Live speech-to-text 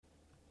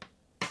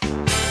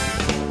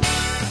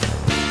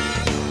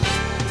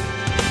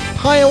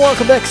Hi and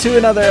welcome back to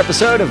another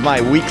episode of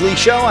my weekly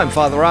show. I'm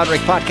Father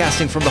Roderick,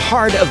 podcasting from the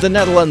heart of the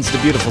Netherlands, the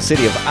beautiful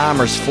city of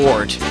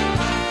Amersfoort.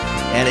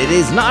 And it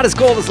is not as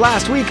cold as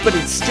last week, but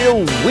it's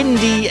still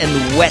windy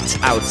and wet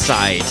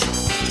outside.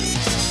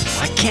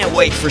 I can't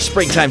wait for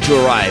springtime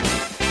to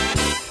arrive.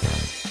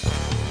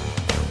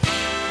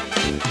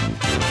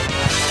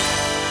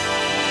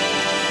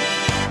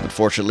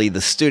 Fortunately,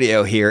 the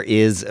studio here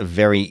is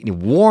very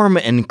warm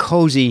and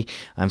cozy.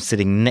 I'm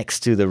sitting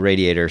next to the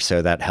radiator,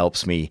 so that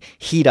helps me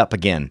heat up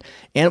again.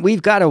 And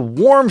we've got a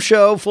warm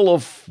show full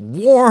of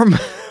warm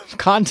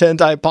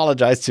content. I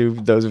apologize to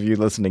those of you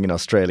listening in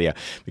Australia,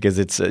 because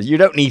it's you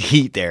don't need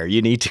heat there.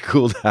 You need to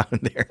cool down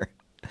there.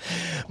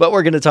 But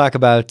we're going to talk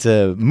about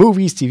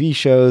movies, TV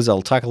shows.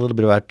 I'll talk a little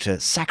bit about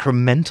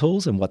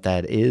sacramentals and what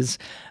that is.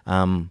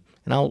 And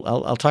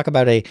I'll talk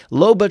about a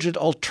low-budget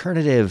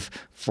alternative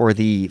for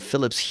the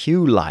Philips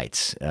Hue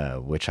lights,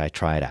 which I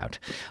tried out.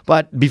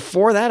 But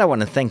before that, I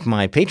want to thank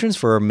my patrons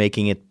for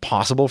making it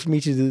possible for me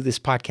to do this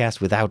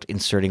podcast without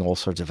inserting all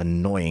sorts of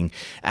annoying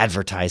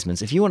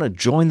advertisements. If you want to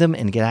join them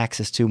and get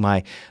access to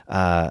my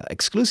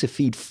exclusive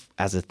feed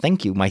as a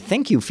thank you, my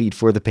thank you feed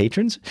for the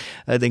patrons,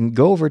 then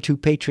go over to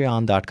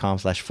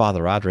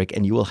patreon.com/Father Roderick,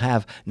 and you will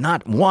have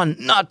not one,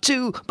 not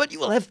two, but you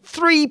will have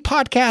 3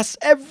 podcasts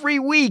every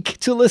week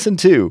to listen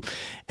to.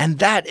 And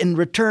that in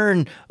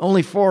return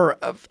only for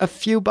a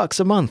few bucks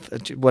a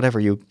month, whatever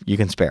you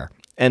can spare.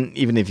 And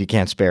even if you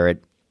can't spare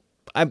it,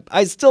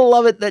 I still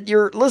love it that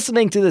you're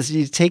listening to this.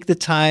 You take the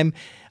time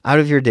out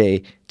of your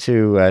day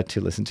to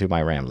listen to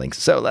my ramblings.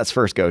 So let's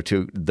first go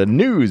to the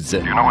news. Do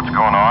you know what's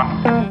going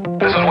on?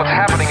 This is what's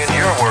happening in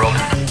your world.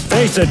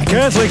 Face it,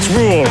 Catholics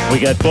rule.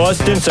 We got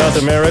Boston,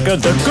 South America,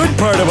 the good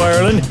part of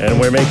Ireland, and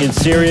we're making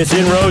serious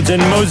inroads in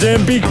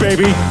Mozambique,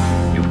 baby.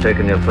 You've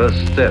taken your first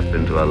step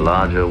into a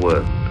larger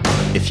world.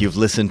 If you've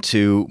listened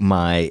to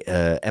my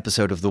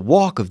episode of The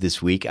Walk of this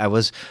week, I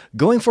was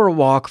going for a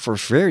walk for a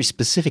very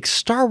specific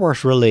Star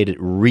Wars-related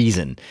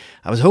reason.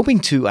 I was hoping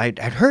to... I'd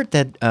heard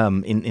that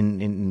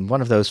in one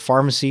of those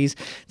pharmacies,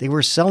 they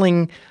were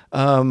selling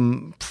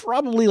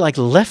probably like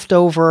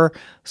leftover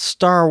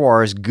Star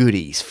Wars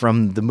goodies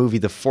from the movie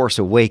The Force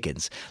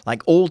Awakens.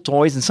 Like old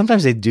toys, and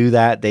sometimes they do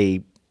that.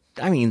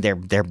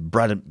 Their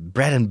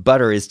bread and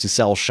butter is to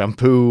sell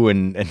shampoo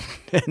and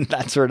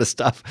that sort of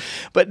stuff.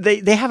 But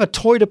they have a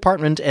toy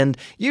department, and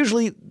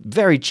usually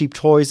very cheap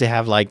toys. They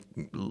have like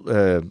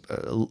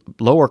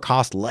lower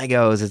cost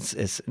Legos.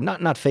 It's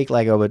not fake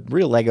Lego, but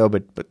real Lego,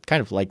 but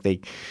kind of like they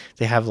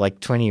have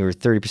like 20 or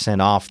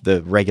 30% off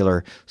the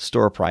regular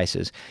store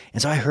prices.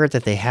 And so I heard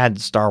that they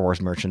had Star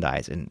Wars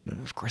merchandise, and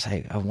of course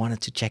I wanted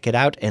to check it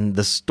out. And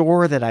the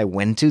store that I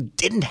went to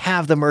didn't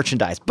have the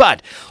merchandise.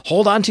 But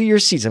hold on to your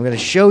seats. I'm going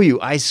to show you.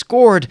 I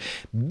scored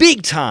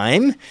big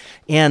time,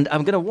 and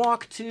I'm going to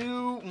walk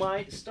to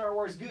my Star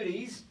Wars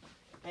goodies,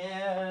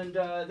 and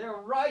they're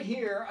right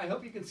here. I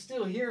hope you can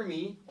still hear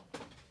me,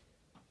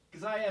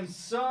 because I am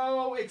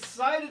so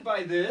excited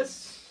by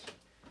this.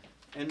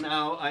 And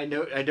now I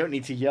know I don't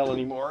need to yell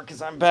anymore,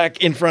 because I'm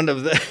back in front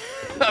of the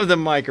of the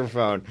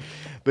microphone.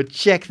 But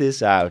check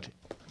this out.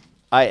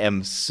 I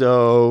am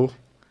so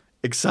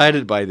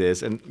excited by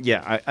this. And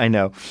yeah, I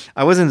know.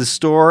 I was in the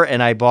store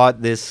and I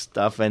bought this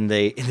stuff, and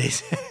they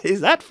said,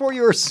 "Is that for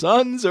your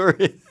sons?" Or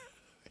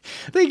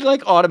they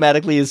like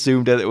automatically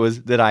assumed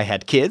that I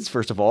had kids,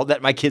 first of all,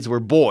 that my kids were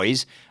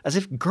boys, as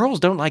if girls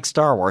don't like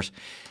Star Wars.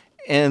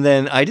 And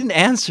then I didn't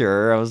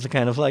answer. I was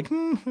kind of like,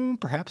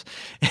 perhaps.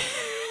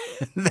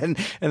 and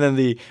then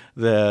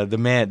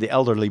the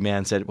elderly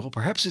man said, "Well,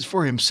 perhaps it's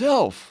for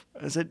himself."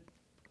 I said,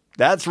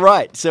 "That's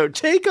right." So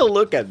take a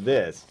look at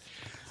this.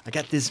 I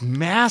got this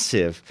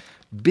massive,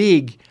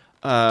 big,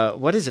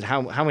 what is it?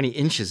 How many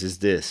inches is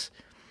this?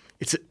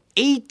 It's an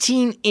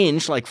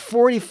 18-inch, like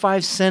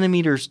 45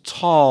 centimeters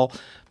tall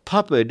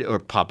puppet.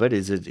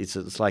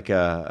 It's like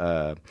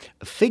a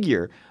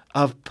figure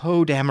of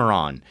Poe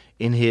Dameron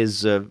in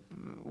his,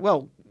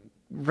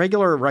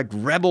 regular like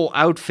rebel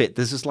outfit.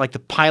 This is like the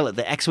pilot,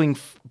 the X-Wing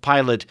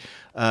pilot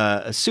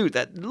suit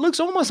that looks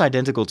almost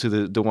identical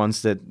to the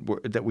ones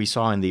that we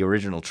saw in the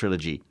original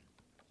trilogy.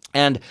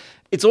 And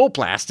it's all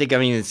plastic. I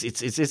mean,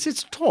 it's a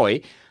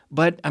toy,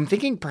 but I'm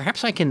thinking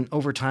perhaps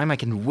over time I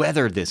can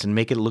weather this and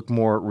make it look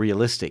more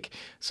realistic.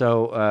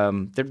 So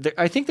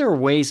I think there are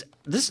ways.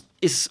 This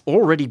is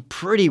already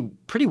pretty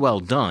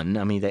well done.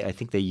 I mean, I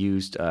think they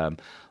used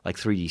like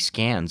 3D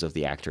scans of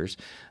the actors.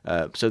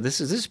 So this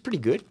is pretty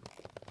good.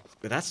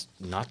 But that's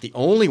not the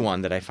only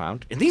one that I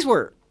found, and these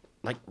were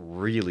like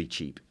really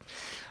cheap.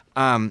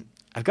 I've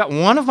got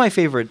one of my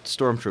favorite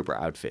Stormtrooper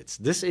outfits.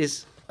 This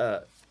is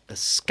a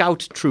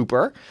Scout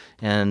Trooper,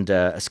 and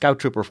a Scout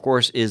Trooper, of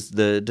course, is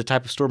the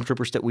type of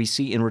Stormtroopers that we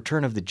see in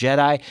Return of the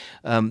Jedi.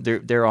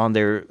 They're on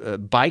their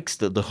bikes,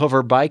 the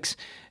hover bikes,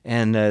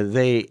 and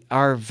they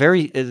are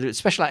very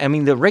special. I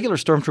mean, the regular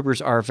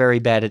Stormtroopers are very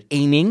bad at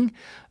aiming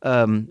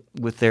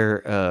with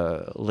their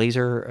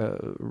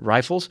laser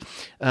rifles,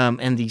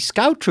 and the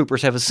Scout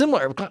Troopers have a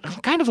similar,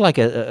 kind of like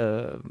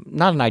a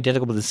not an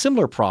identical, but a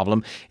similar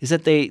problem, is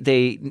that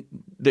they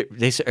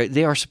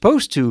they are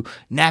supposed to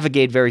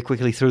navigate very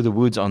quickly through the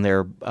woods on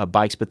their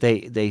bikes, but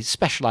they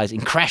specialize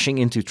in crashing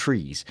into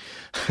trees.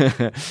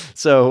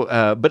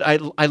 So, but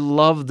I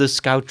love the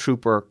Scout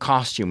Trooper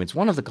costume. It's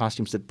one of the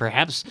costumes that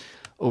perhaps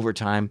over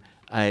time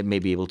I may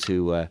be able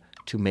to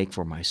make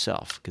for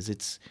myself, because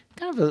it's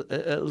kind of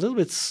a little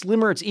bit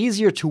slimmer. It's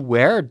easier to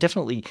wear.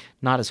 Definitely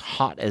not as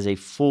hot as a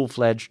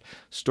full-fledged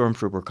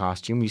Stormtrooper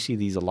costume. You see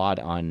these a lot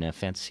on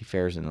fantasy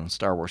fairs and on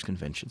Star Wars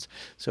conventions.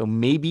 So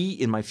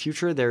maybe in my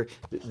future,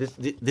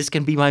 this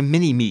can be my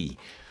mini-me.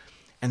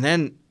 And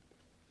then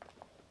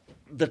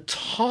the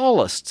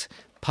tallest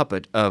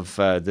puppet of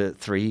the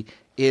three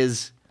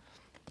is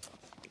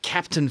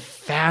Captain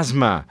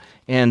Phasma,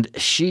 and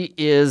she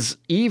is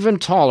even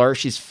taller.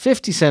 She's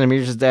 50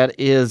 centimeters. That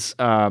is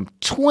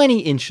 20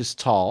 inches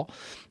tall,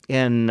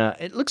 and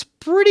it looks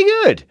pretty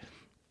good.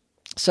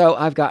 So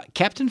I've got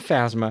Captain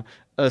Phasma,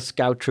 a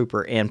Scout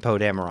Trooper, and Poe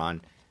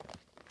Dameron,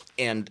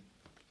 and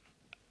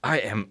I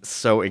am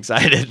so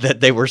excited that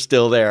they were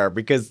still there,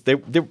 because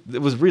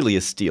it was really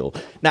a steal.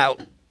 Now,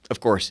 of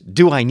course,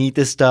 do I need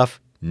this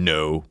stuff?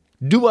 No.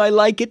 Do I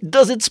like it?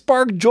 Does it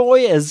spark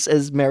joy,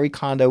 as Mary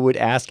Kondo would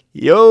ask?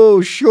 Yo,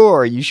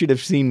 sure. You should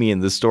have seen me in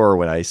the store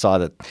when I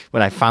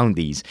found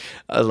these.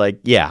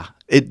 Yeah,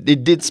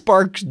 it did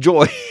spark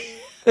joy.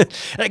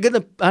 I'm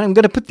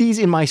gonna put these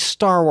in my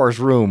Star Wars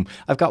room.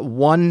 I've got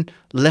one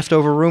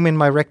leftover room in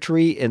my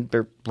rectory, and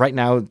right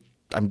now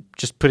I'm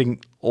just putting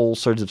all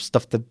sorts of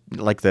stuff that,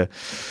 like the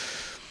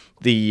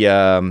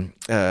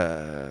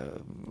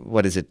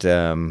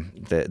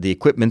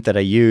equipment that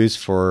I use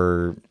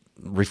for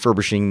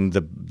refurbishing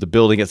the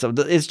building and stuff.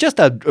 It's just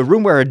a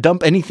room where I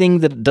dump anything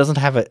that doesn't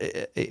have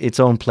its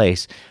own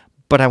place.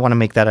 But I want to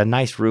make that a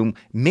nice room.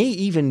 May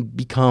even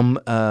become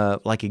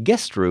like a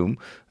guest room.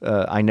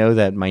 I know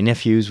that my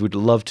nephews would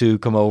love to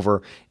come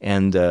over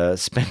and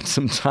spend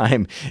some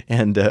time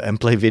and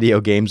play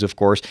video games, of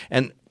course.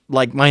 And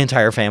like my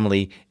entire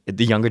family,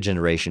 the younger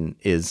generation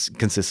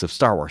consists of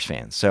Star Wars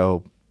fans.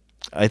 So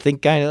I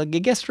think kind of like a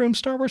guest room,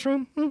 Star Wars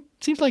room,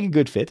 seems like a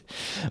good fit.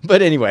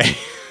 But anyway.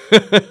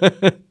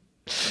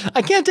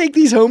 I can't take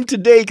these home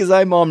today because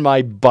I'm on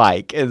my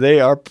bike, and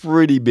they are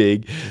pretty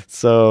big.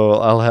 So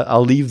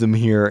I'll leave them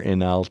here,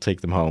 and I'll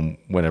take them home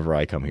whenever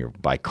I come here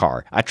by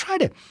car. I try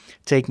to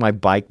take my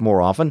bike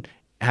more often.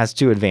 It has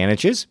two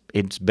advantages.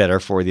 It's better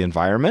for the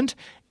environment,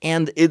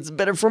 and it's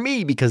better for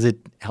me because it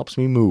helps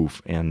me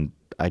move. And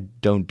I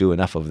don't do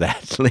enough of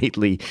that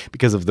lately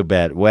because of the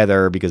bad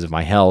weather, because of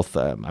my health.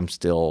 I'm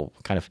still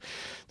kind of...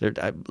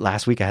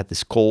 last week I had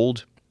this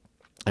cold.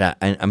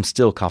 I'm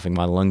still coughing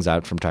my lungs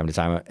out from time to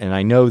time. And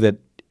I know that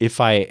if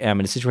I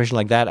am in a situation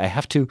like that, I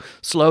have to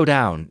slow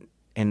down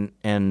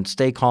and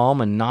stay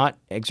calm and not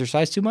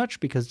exercise too much,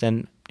 because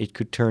then it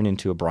could turn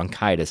into a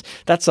bronchitis.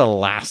 That's the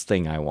last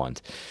thing I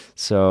want.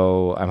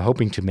 So I'm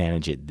hoping to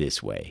manage it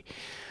this way.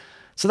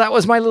 So that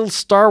was my little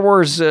Star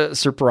Wars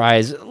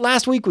surprise.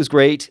 Last week was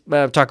great.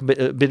 I'll talk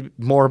a bit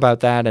more about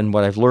that and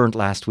what I've learned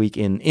last week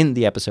in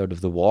the episode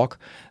of The Walk.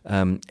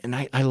 And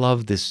I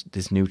love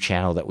this new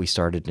channel that we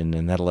started in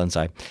the Netherlands.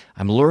 I'm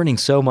learning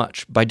so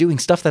much by doing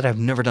stuff that I've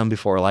never done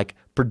before, like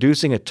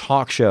producing a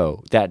talk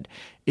show that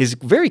is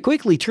very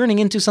quickly turning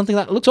into something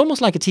that looks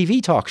almost like a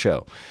TV talk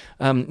show,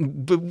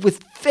 but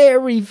with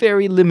very,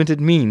 very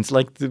limited means.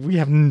 Like we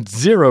have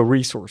zero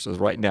resources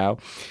right now,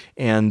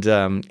 and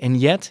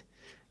yet,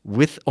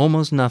 with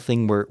almost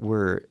nothing,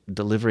 we're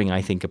delivering,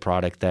 I think, a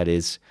product that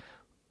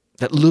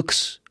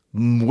looks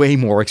way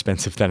more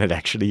expensive than it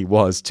actually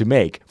was to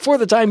make for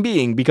the time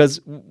being, because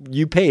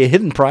you pay a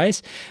hidden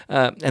price,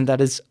 and that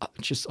is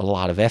just a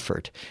lot of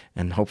effort.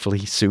 And hopefully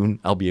soon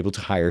I'll be able to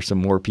hire some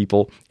more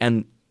people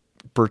and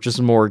purchase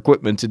some more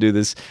equipment to do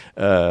this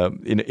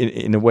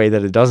in a way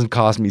that it doesn't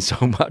cost me so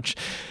much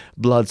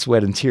blood,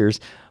 sweat, and tears.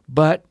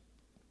 But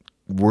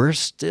we're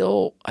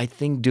still, I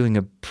think, doing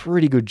a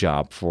pretty good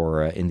job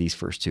in these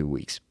first 2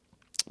 weeks.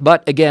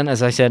 But again,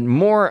 as I said,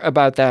 more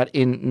about that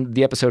in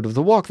the episode of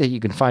The Walk that you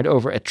can find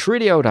over at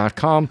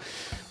Tridio.com.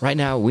 Right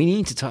now, we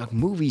need to talk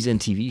movies and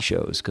TV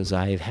shows, because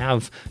I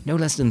have no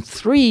less than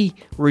 3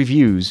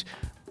 reviews.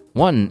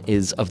 One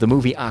is of the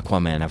movie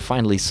Aquaman. I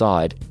finally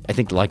saw it. I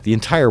think like the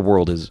entire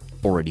world has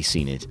already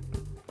seen it.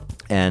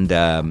 And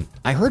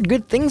I heard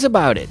good things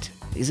about it.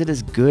 Is it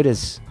as good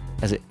as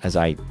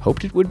I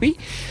hoped it would be?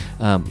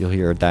 You'll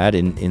hear that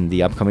in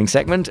the upcoming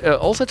segment.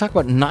 Also talk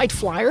about Night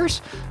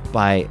Flyers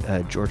by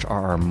George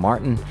R.R.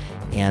 Martin,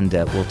 and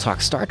we'll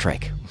talk Star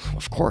Trek.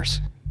 Of course,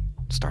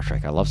 Star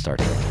Trek. I love Star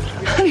Trek.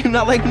 How do you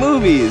not like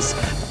movies?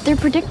 They're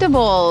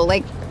predictable.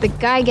 Like, the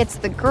guy gets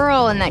the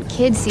girl, and that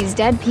kid sees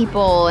dead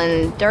people,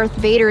 and Darth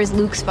Vader is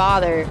Luke's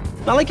father.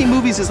 Not liking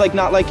movies is like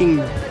not liking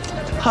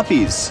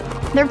puppies.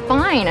 They're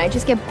fine. I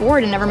just get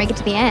bored and never make it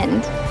to the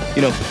end.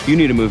 You know, you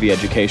need a movie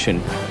education.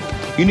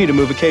 You need a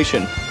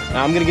movication.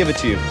 Now I'm going to give it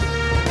to you.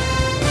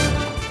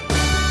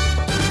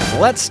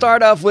 Let's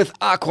start off with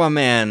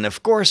Aquaman.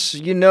 Of course,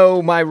 you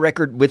know my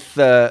record with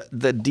the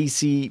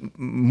DC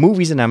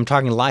movies, and I'm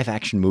talking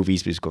live-action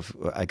movies, because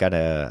I got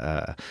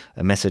a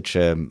message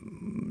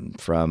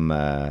from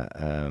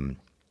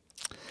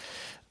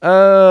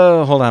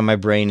Hold on, my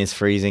brain is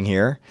freezing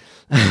here.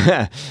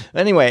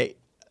 Anyway,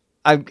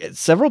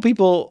 several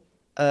people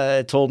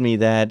told me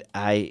that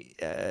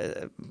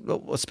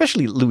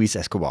especially Luis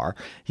Escobar,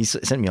 he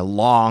sent me a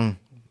long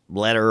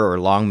letter or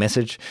long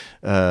message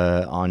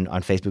on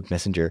Facebook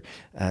Messenger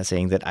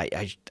saying that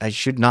I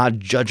should not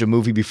judge a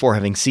movie before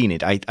having seen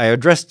it. I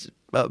addressed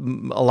a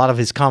lot of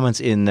his comments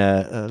in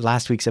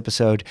last week's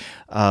episode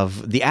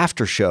of the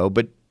After Show,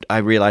 but I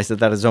realized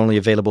that is only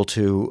available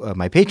to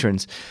my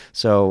patrons,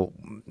 so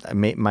I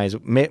might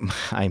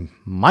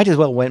as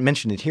well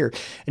mention it here.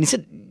 And he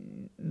said,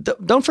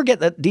 don't forget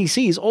that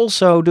DC is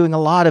also doing a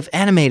lot of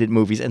animated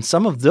movies, and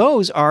some of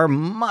those are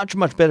much,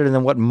 much better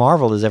than what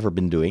Marvel has ever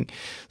been doing.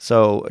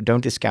 So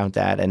don't discount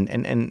that,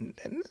 and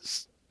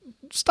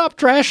stop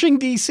trashing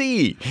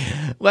DC.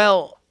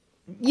 Well,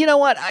 you know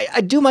what? I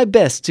do my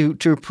best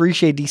to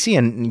appreciate DC,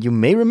 and you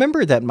may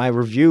remember that my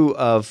review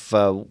of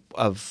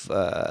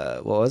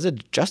what was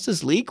it,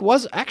 Justice League,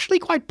 was actually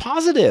quite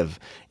positive,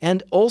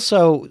 and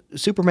also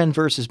Batman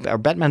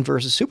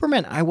versus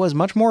Superman. I was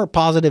much more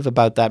positive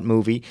about that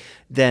movie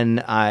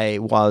than I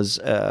was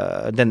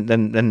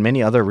than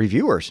many other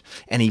reviewers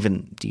and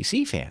even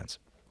DC fans.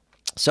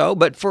 So,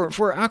 but for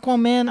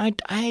Aquaman,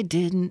 I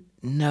didn't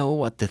know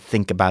what to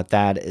think about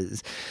that.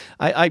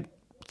 I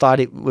thought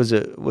it was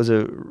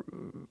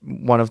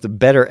one of the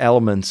better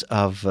elements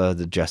of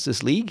the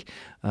Justice League.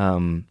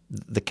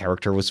 The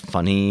character was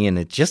funny, and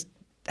it just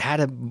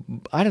had a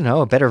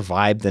better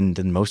vibe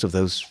than most of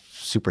those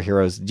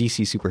superheroes,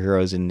 DC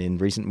superheroes in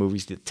recent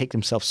movies that take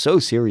themselves so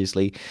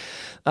seriously.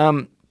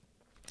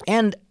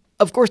 And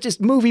of course, this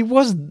movie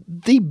was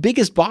the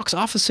biggest box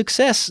office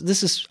success.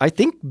 This is, I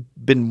think,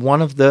 been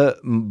one of the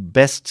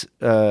best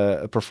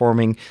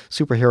performing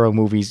superhero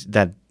movies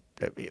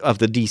of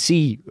the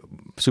DC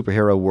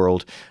superhero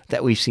world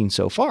that we've seen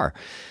so far.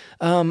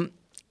 And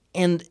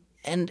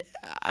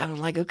I'm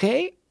like,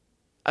 okay.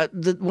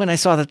 When I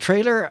saw the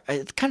trailer,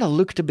 it kind of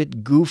looked a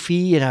bit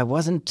goofy, and I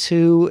wasn't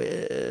too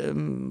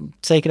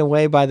taken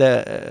away by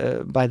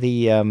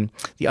the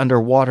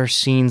underwater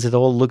scenes. It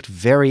all looked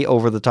very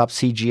over the top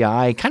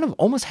CGI. Kind of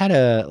almost had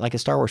a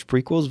Star Wars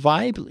prequels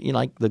vibe,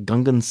 like the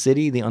Gungan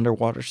City, the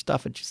underwater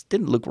stuff. It just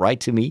didn't look right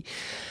to me,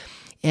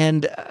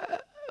 and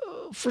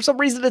for some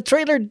reason, the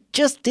trailer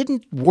just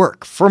didn't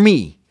work for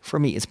me. For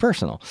me, it's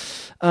personal,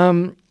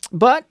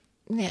 but.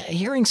 Yeah,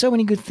 hearing so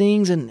many good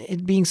things and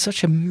it being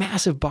such a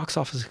massive box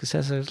office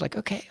success, I was like,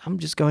 okay, I'm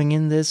just going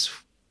in this.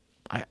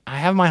 I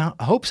have my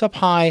hopes up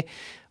high.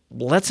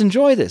 Let's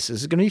enjoy this.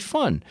 This is going to be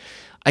fun.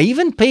 I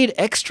even paid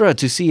extra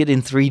to see it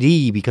in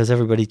 3D because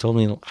everybody told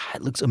me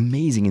it looks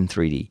amazing in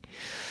 3D.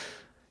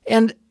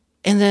 And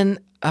then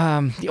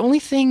the only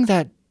thing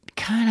that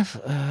kind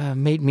of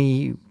made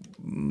me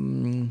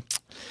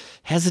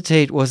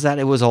hesitate was that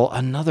it was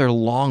another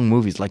long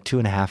movie. It's like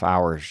 2.5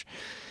 hours.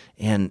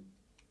 And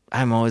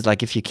I'm always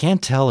like, if you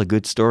can't tell a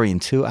good story in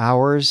 2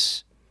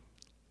 hours,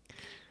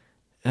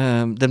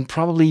 then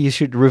probably you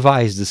should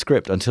revise the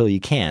script until you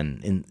can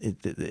in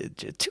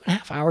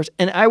 2.5 hours.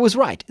 And I was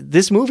right.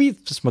 This movie,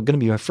 this is going to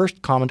be my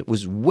first comment,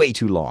 was way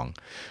too long.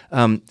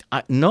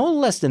 No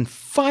less than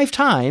 5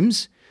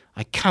 times,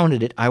 I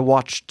counted it. I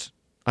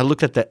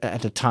looked at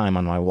the time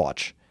on my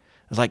watch.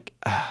 I was like,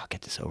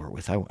 get this over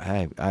with.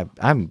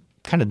 I'm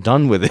kind of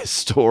done with this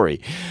story.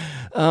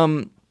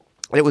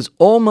 It was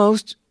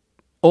almost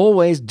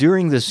always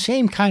during the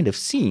same kind of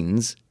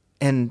scenes,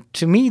 and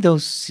to me,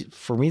 those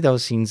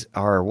scenes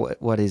are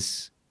what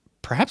is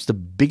perhaps the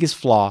biggest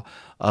flaw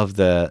of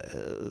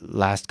the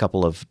last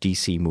couple of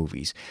DC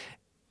movies.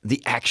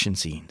 The action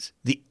scenes,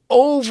 the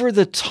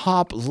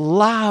over-the-top,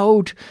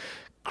 loud,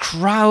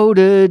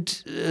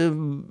 crowded,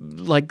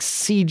 like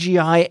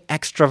CGI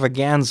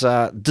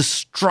extravaganza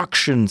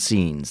destruction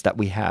scenes that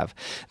we have.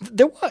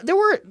 There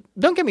were.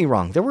 Don't get me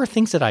wrong. There were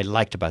things that I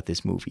liked about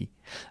this movie.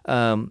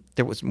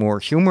 There was more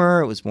humor.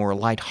 It was more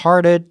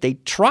lighthearted. They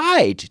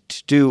tried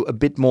to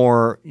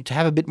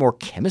have a bit more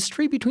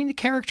chemistry between the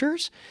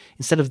characters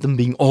instead of them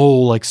being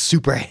all like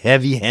super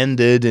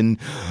heavy-handed and.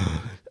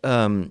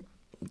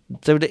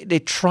 So they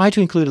try to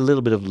include a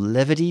little bit of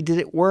levity. Did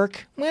it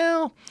work?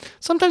 Well,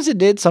 sometimes it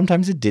did,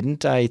 sometimes it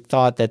didn't. I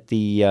thought that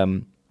the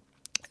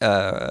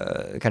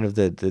kind of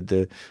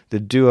the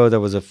duo that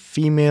was a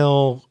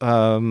female.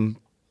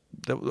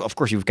 Of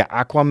course, you've got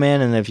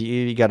Aquaman, and if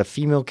you got a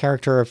female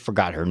character, I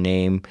forgot her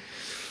name,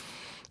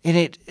 and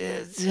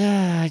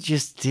I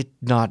just did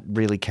not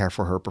really care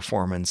for her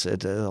performance.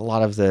 A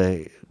lot of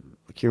the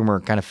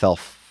humor kind of fell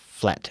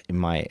flat in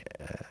my,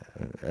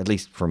 at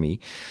least for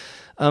me.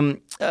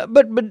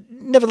 But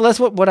nevertheless,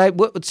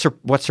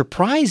 what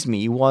surprised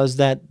me was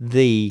that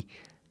the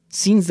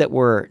scenes that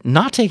were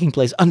not taking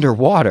place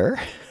underwater,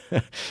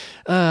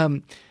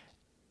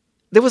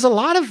 there was a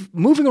lot of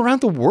moving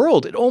around the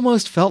world. It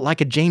almost felt like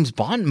a James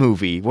Bond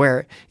movie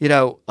where,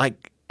 10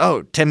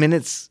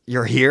 minutes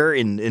you're here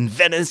in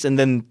Venice, and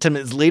then 10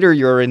 minutes later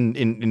you're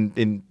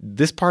in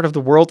this part of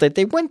the world. That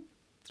they went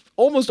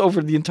almost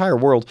over the entire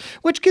world,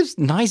 which gives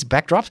nice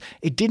backdrops.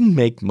 It didn't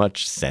make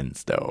much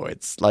sense, though.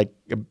 It's like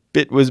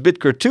bit was a bit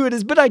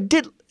gratuitous, but I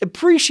did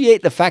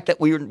appreciate the fact that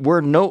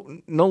we're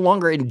no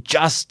longer in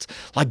just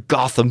like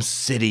Gotham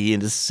City in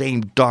the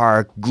same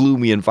dark,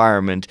 gloomy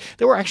environment.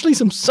 There were actually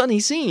some sunny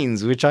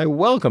scenes, which I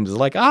welcomed. It's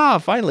like,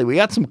 finally, we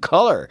got some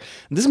color.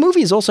 This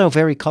movie is also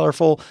very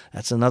colorful.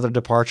 That's another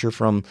departure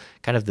from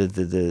kind of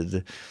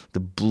the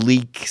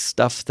bleak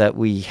stuff that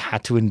we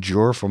had to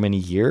endure for many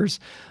years.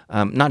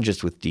 Not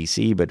just with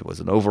DC, but it was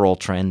an overall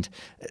trend.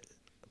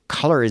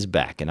 Color is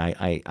back, and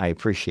I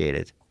appreciate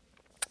it.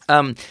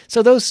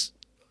 So those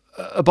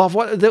above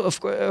what,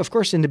 of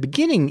course, in the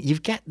beginning, you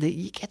get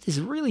this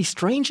really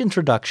strange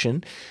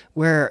introduction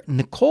where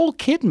Nicole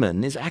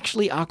Kidman is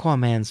actually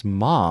Aquaman's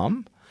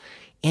mom,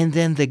 and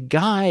then the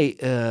guy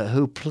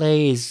who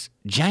plays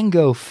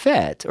Jango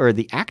Fett, or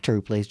the actor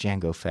who plays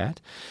Jango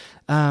Fett,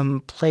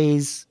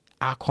 plays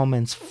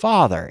Aquaman's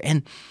father.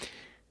 And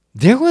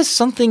there was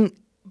something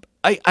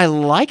I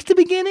liked the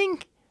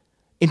beginning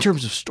in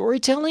terms of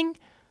storytelling.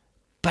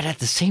 But at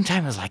the same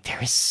time, I was like,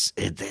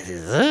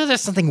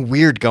 there's something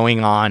weird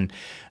going on.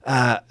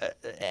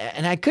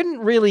 And I couldn't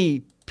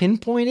really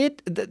pinpoint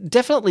it.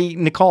 Definitely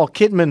Nicole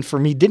Kidman, for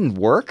me, didn't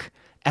work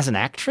as an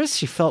actress.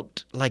 She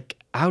felt like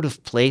out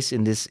of place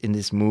in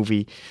this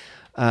movie.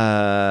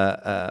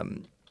 Her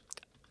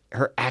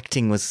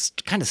acting was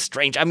kind of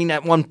strange. I mean,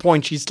 at one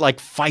point, she's like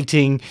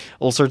fighting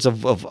all sorts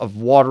of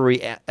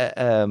watery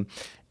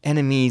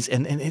enemies,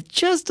 and it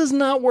just does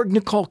not work.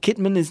 Nicole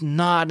Kidman is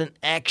not an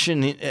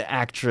action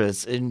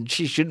actress, and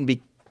she shouldn't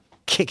be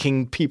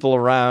kicking people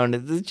around.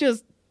 It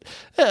just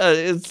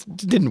it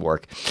didn't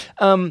work.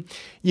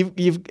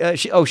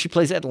 She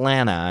plays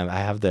Atlanta. I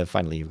have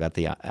finally you've got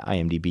the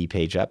IMDb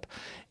page up,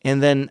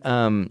 and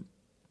then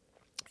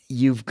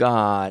you've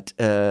got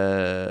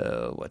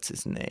what's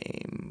his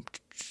name?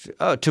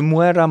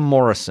 Temuera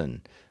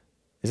Morrison.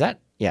 Is that?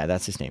 Yeah,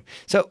 that's his name.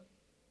 So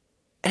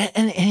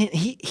and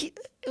he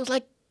it was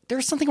like,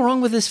 there's something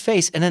wrong with his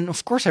face. And then,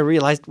 of course, I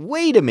realized,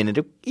 wait a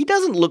minute, he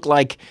doesn't look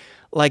like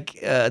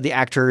the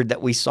actor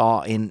that we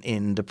saw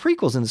in the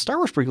prequels, in the Star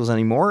Wars prequels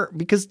anymore,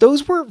 because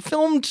those were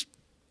filmed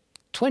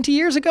 20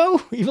 years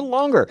ago, even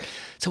longer.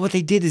 So what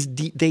they did is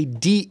they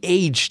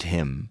de-aged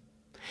him.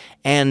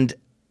 And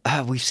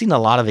we've seen a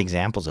lot of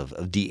examples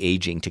of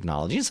de-aging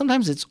technology. And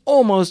sometimes it's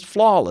almost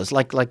flawless.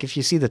 Like if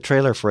you see the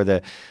trailer for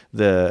the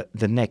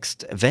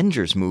next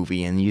Avengers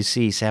movie and you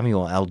see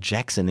Samuel L.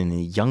 Jackson in a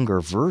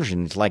younger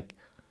version, it's like,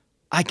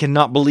 I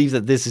cannot believe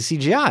that this is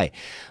CGI.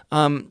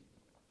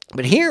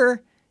 But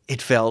here,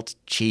 it felt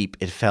cheap,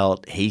 it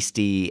felt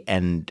hasty,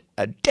 and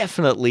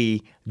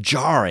definitely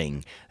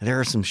jarring.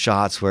 There are some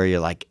shots where you're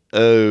like,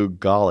 oh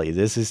golly,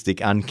 this is the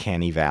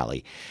uncanny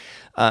valley.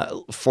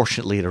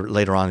 Fortunately,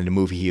 later on in the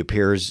movie, he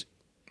appears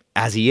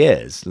as he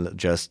is,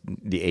 just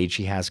the age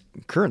he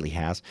currently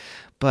has.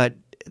 But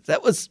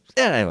that was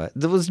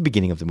the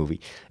beginning of the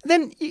movie.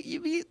 Then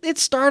it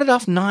started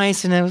off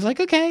nice, and I was like,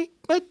 okay,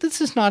 but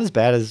this is not as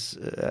bad as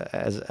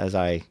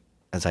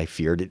I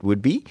feared it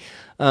would be.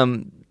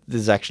 This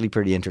is actually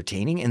pretty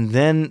entertaining. And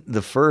then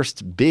the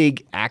first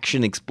big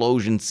action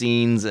explosion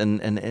scenes,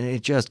 and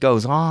it just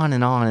goes on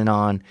and on and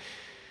on.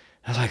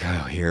 I was like,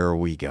 oh, here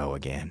we go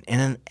again.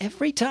 And then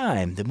every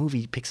time the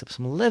movie picks up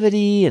some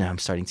levity and I'm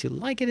starting to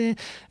like it,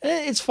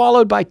 it's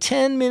followed by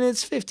 10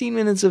 minutes, 15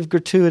 minutes of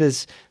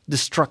gratuitous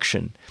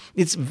destruction.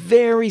 It's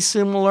very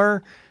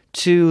similar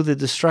to the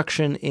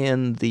destruction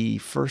in the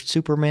first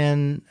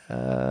Superman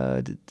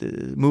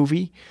the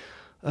movie.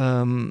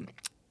 Not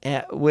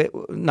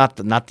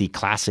the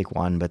classic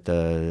one, but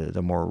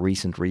the more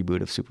recent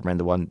reboot of Superman,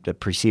 the one that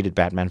preceded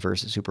Batman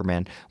vs.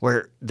 Superman,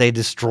 where they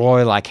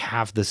destroy like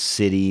half the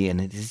city, and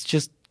it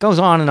just goes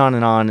on and on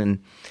and on, and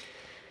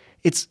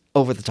it's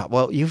over the top.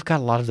 Well, you've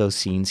got a lot of those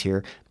scenes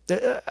here.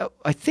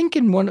 I think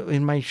in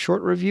my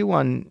short review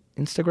on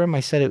Instagram, I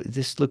said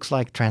this looks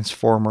like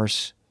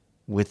Transformers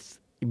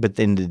but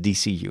in the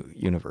DC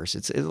universe.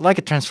 It's like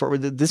a Transformer.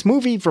 This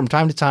movie, from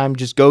time to time,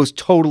 just goes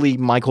totally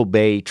Michael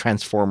Bay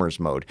Transformers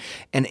mode.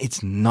 And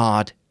it's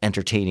not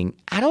entertaining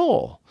at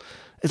all.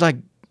 It's like,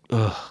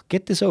 ugh,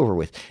 get this over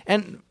with.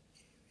 And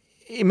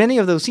in many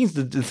of those scenes,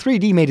 the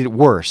 3D made it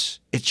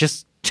worse. It's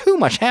just too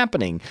much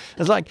happening.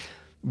 It's like,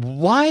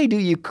 why do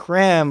you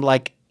cram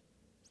like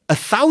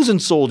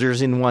 1,000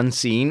 soldiers in one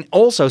scene,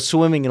 also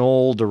swimming in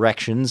all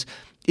directions,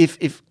 if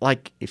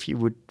you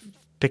would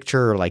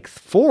picture like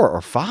 4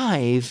 or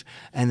 5,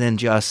 and then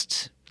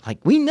just like,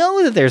 we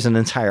know that there's an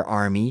entire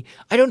army.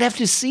 I don't have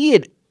to see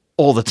it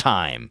all the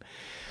time.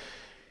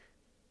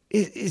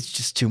 It's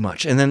just too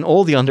much. And then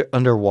all the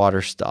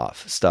underwater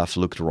stuff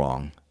looked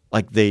wrong.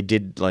 Like they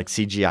did like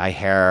CGI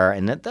hair,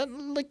 and that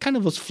like kind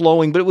of was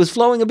flowing, but it was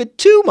flowing a bit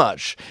too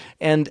much.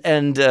 And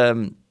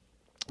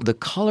the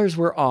colors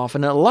were off,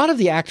 and a lot of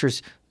the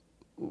actors,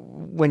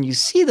 when you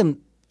see them,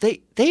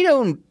 they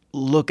don't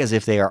look as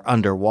if they are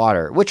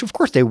underwater, which of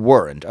course they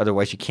weren't,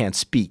 otherwise you can't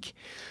speak.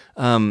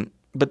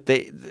 but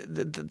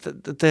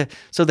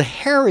so the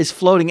hair is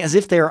floating as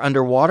if they are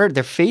underwater.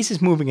 Their face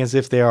is moving as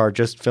if they are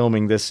just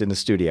filming this in a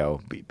studio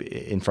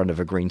in front of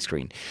a green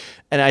screen.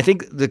 And I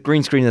think the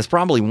green screen is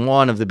probably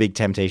one of the big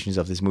temptations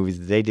of this movie,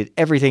 that they did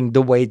everything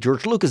the way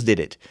George Lucas did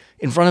it,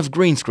 in front of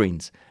green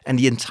screens. And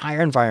the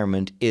entire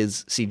environment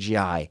is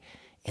CGI.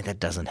 And that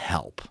doesn't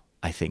help,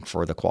 I think,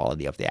 for the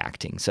quality of the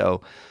acting.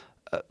 So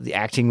the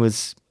acting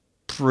was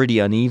pretty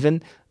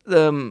uneven.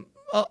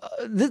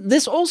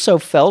 This also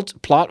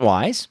felt,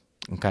 plot-wise,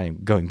 I'm kind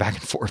of going back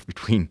and forth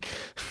between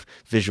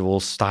visual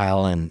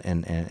style and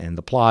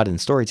the plot and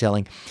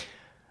storytelling.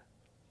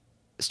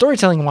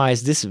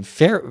 Storytelling-wise, this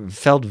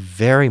felt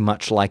very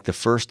much like the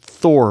first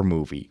Thor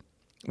movie,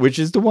 which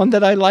is the one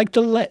that I liked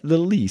the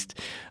least.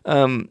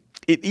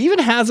 It even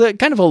has a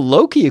kind of a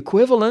Loki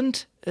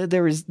equivalent.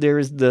 There is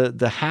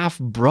the half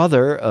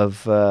brother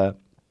of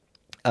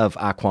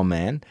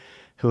Aquaman,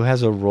 who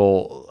has a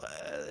role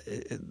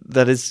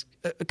that is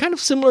kind of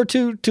similar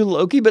to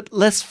Loki, but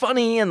less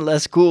funny and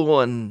less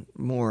cool and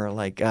more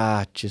like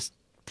just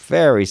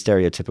very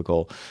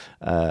stereotypical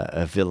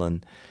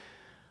villain.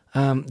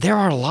 There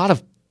are a lot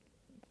of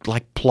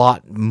like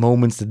plot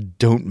moments that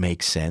don't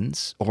make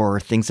sense, or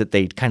things that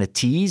they kind of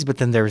tease, but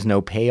then there's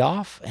no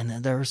payoff. And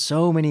then there are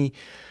so many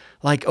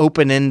like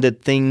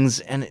open-ended things,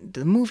 and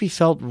the movie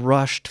felt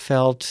rushed,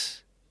 I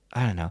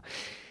don't know.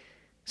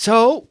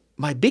 So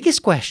my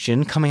biggest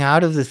question coming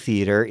out of the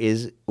theater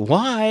is,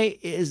 why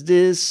is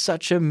this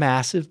such a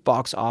massive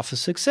box office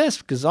success?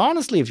 Because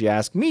honestly, if you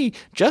ask me,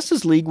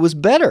 Justice League was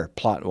better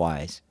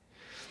plot-wise.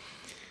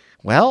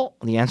 Well,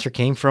 the answer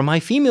came from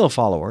my female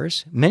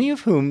followers, many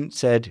of whom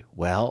said,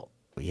 well,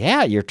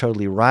 yeah, you're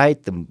totally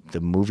right. The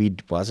movie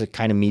was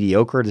kind of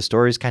mediocre. The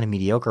story is kind of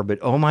mediocre. But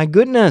oh my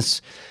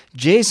goodness,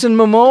 Jason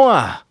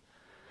Momoa,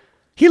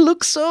 he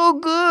looks so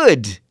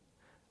good.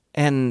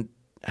 And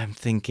I'm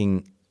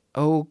thinking,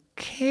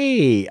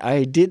 okay,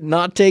 I did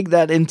not take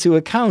that into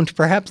account.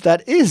 Perhaps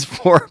that is,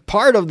 for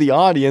part of the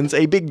audience,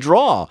 a big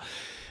draw.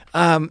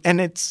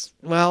 And it's,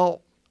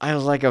 well, I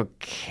was like,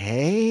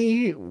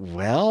 okay,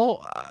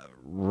 well,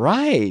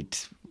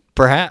 right.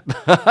 Perhaps,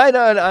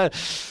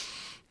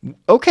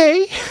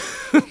 okay,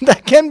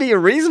 that can be a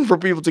reason for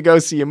people to go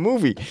see a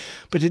movie,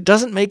 but it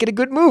doesn't make it a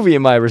good movie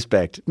in my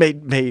respect. May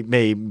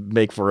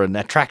make for an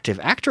attractive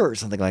actor or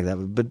something like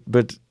that,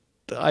 but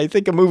I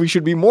think a movie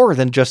should be more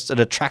than just an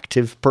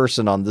attractive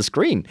person on the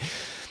screen.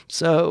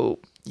 So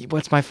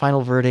what's my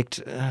final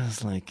verdict? I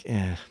was like,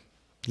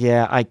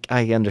 yeah,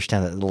 I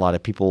understand that a lot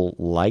of people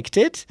liked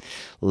it,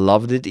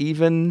 loved it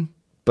even,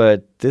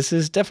 but this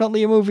is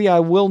definitely a movie I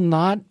will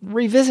not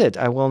revisit.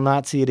 I will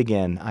not see it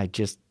again. I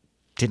just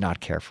did not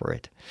care for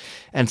it.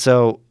 And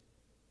so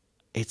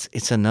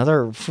it's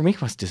another, for me,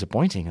 it was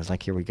disappointing. I was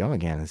like, here we go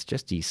again. It's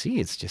just DC.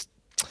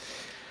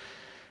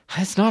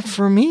 It's not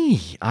for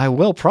me. I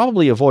will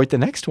probably avoid the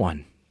next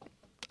one,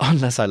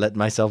 unless I let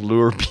myself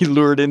be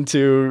lured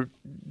into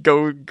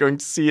going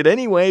to see it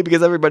anyway,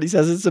 because everybody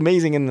says it's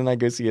amazing, and then I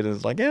go see it and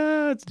it's like,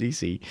 yeah, it's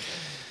DC.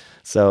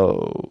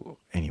 So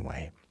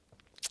anyway,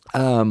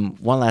 one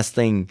last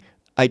thing.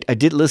 I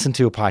did listen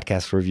to a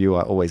podcast review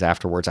always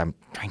afterwards. I'm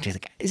trying to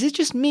think, is it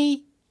just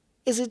me?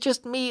 Is it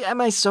just me? Am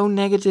I so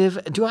negative?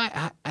 Do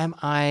I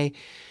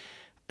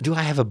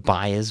have a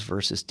bias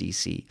versus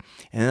DC?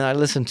 And then I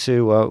listened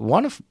to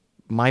one of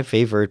my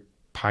favorite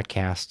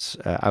podcasts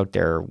out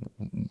there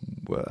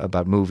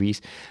about movies,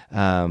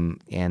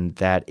 and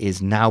that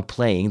is Now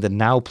Playing, the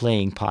Now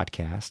Playing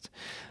podcast.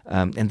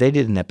 And they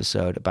did an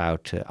episode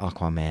about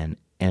Aquaman,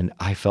 and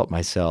I felt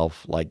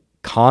myself like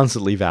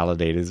constantly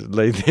validated.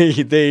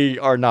 They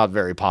are not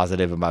very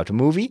positive about a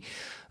movie.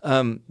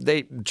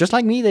 They, just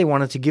like me, they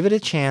wanted to give it a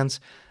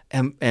chance,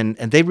 and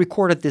they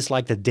recorded this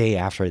like the day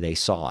after they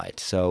saw it.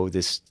 So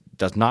this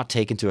does not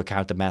take into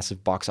account the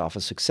massive box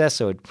office success.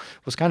 So it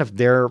was kind of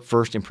their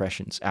first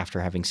impressions after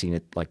having seen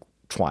it like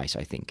twice,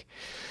 I think.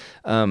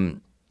 But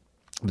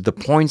the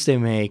points they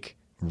make,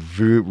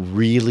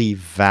 really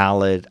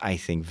valid, I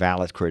think,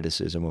 valid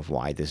criticism of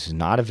why this is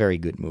not a very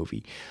good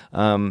movie.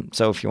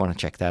 So if you want to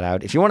check that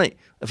out, if you want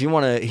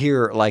to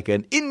hear like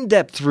an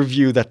in-depth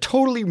review that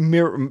totally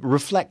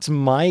reflects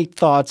my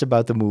thoughts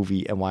about the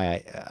movie and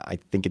why I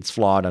think it's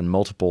flawed on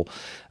multiple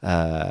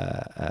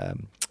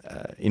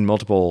in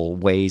multiple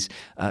ways,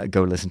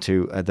 go listen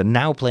to the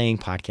Now Playing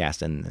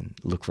podcast and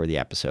look for the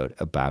episode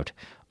about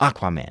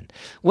Aquaman.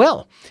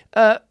 Well,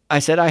 I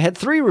said I had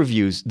 3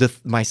 reviews.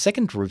 My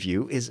second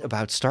review is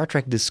about Star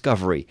Trek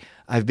Discovery.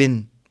 I've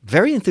been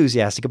very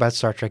enthusiastic about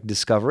Star Trek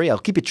Discovery. I'll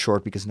keep it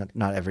short because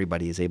not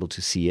everybody is able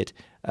to see it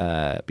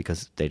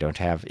because they don't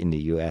have, in the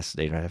US,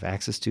 they don't have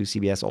access to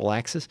CBS All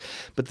Access.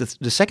 But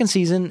the second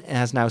season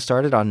has now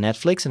started on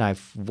Netflix, and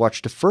I've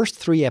watched the first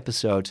 3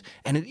 episodes,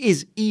 and it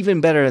is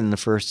even better than the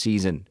first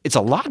season. It's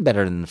a lot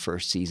better than the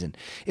first season.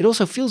 It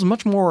also feels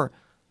much more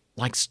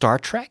like Star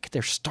Trek.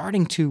 They're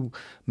starting to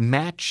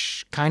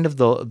match kind of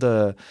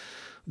the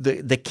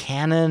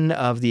canon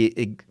of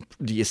the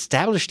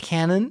established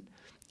canon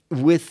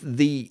with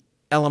the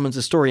elements,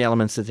 the story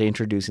elements that they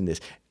introduce in this.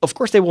 Of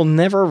course, they will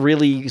never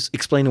really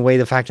explain away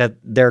the fact that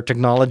their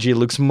technology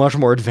looks much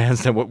more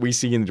advanced than what we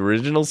see in the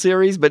original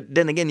series. But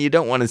then again, you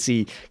don't want to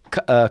see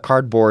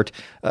cardboard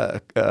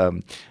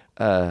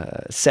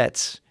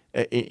sets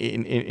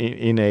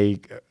in a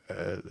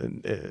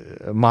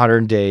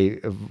modern day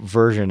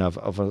version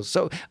of.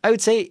 So I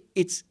would say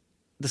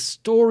the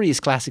story is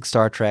classic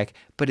Star Trek,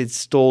 but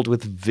it's told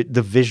with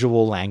the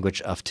visual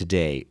language of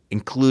today,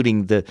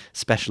 including the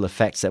special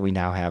effects that we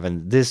now have.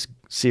 And this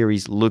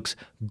series looks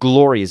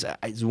glorious.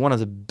 It's one of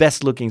the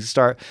best-looking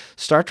Star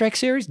Trek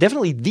series.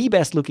 Definitely the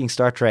best-looking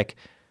Star Trek,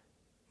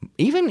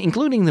 even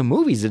including the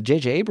movies, the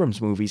J.J. Abrams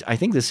movies. I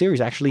think the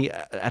series actually,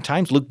 at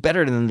times, look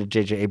better than the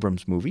J.J.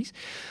 Abrams movies.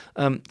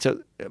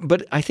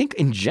 But I think,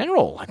 in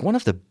general, like one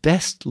of the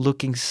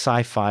best-looking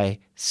sci-fi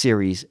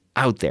series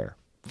out there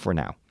for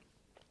now.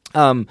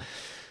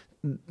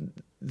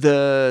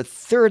 The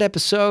third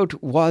episode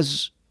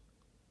was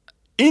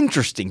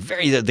interesting.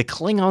 The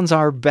Klingons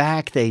are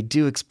back. They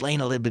do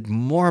explain a little bit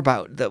more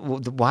about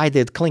why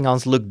the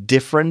Klingons look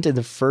different in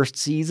the first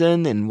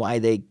season and why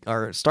they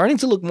are starting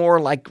to look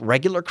more like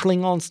regular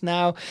Klingons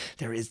now.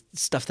 There is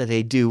stuff that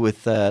they do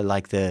with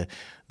like the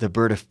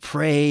bird of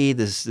prey,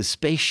 the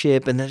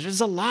spaceship, and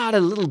there's a lot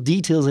of little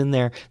details in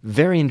there.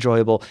 Very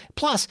enjoyable.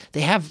 Plus,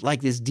 they have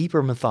like this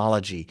deeper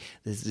mythology.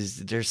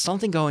 There's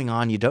something going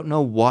on. You don't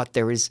know what.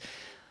 There is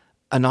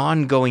an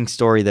ongoing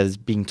story that is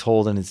being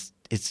told, and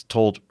it's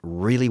told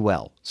really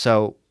well.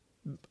 So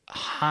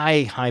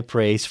high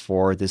praise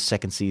for this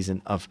second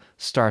season of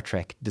Star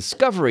Trek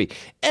Discovery.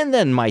 And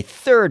then my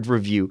third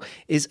review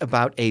is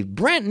about a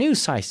brand new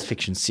science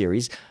fiction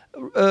series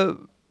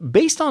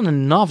based on a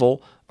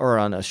novel, or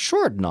on a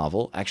short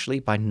novel, actually,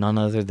 by none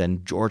other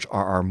than George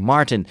R.R.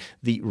 Martin,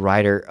 the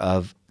writer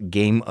of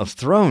Game of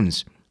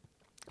Thrones.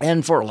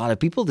 And for a lot of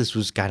people, this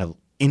was kind of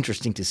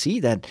interesting to see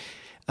that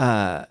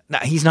now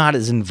he's not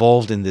as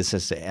involved in this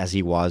as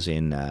he was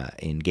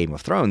in Game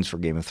of Thrones. For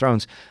Game of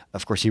Thrones,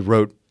 of course, he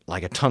wrote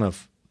like a ton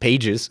of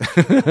pages,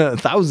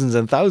 thousands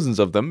and thousands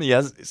of them. He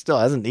still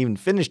hasn't even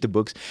finished the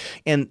books.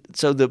 And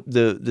so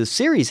the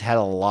series had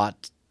a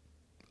lot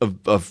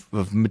of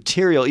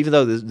material, even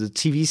though the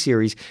TV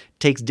series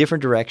takes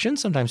different directions,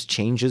 sometimes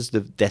changes the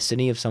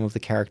destiny of some of the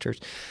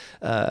characters.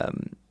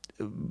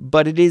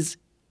 But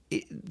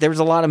there's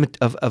a lot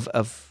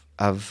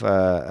of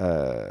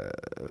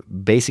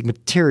basic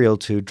material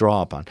to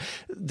draw upon.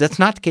 That's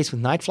not the case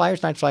with Night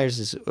Flyers. Night Flyers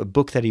is a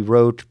book that he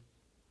wrote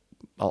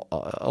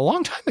a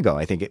long time ago,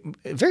 I think.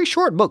 A very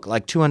short book,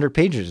 like 200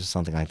 pages or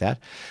something like that.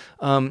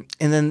 And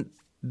then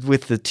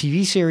with the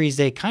TV series,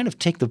 they kind of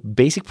take the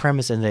basic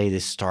premise and they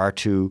start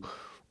to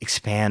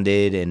expand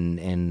it,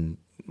 and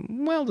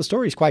well, the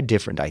story is quite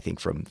different, I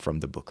think, from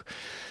the book.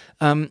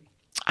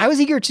 I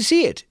was eager to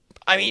see it.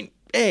 I mean,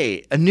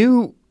 hey, a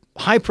new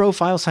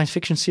high-profile science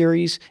fiction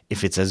series,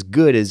 if it's as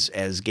good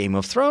as Game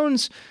of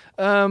Thrones,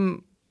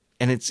 and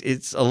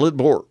it's a little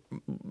more.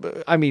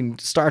 I mean,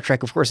 Star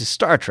Trek, of course, is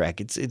Star Trek.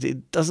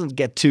 It doesn't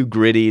get too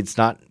gritty. It's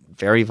not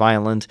very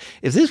violent.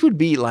 If this would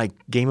be like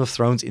Game of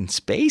Thrones in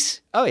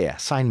space, oh yeah,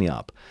 sign me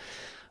up.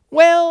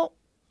 Well,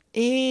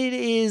 it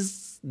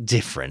is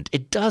different.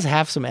 It does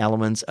have some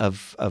elements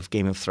of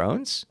Game of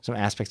Thrones, some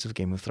aspects of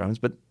Game of Thrones,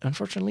 but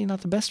unfortunately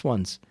not the best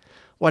ones.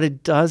 What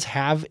it does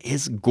have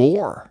is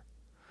gore.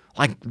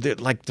 Like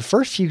the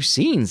first few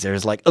scenes,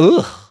 there's like,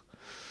 ugh.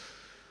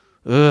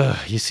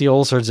 You see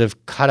all sorts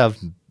of cut of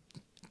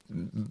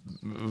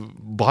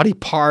body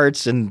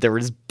parts, and there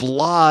is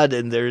blood,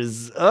 and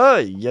there's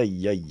and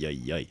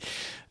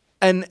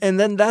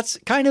then that's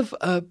kind of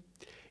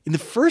in the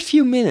first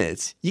few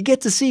minutes you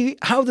get to see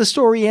how the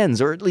story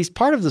ends, or at least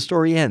part of the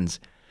story ends,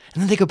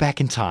 and then they go back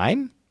in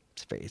time.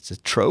 It's a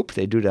trope.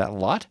 They do that a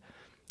lot,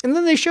 and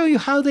then they show you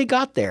how they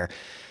got there.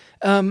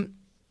 And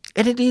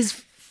it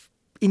is,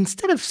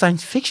 instead of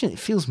science fiction, it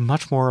feels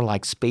much more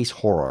like space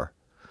horror,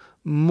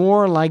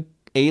 more like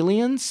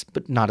Aliens,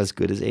 but not as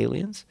good as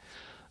Aliens.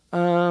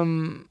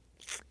 And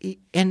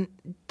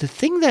the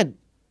thing that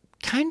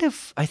kind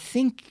of, I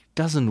think,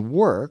 doesn't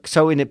work,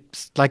 so in a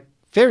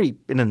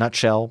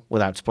nutshell,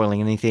 without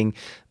spoiling anything,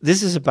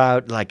 this is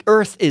about, like,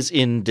 Earth is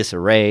in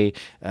disarray.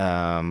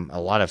 A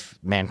lot of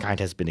mankind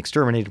has been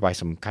exterminated by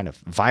some kind of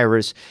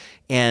virus,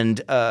 and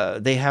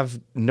they have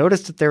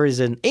noticed that there is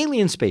an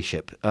alien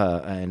spaceship,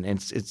 and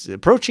it's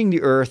approaching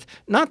the Earth,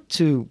 not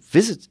to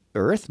visit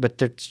Earth,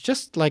 but it's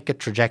just like a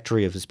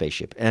trajectory of a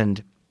spaceship.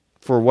 And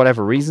for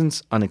whatever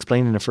reasons,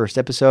 unexplained in the first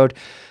episode,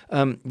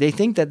 they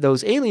think that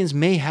those aliens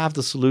may have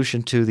the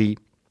solution to the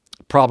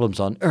problems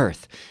on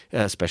Earth,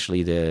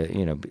 especially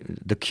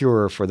the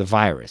cure for the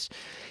virus.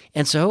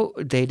 And so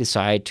they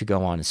decide to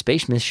go on a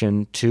space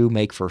mission to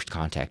make first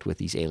contact with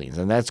these aliens.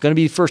 And that's going to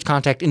be first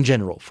contact in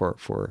general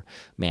for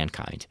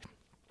mankind.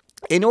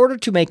 In order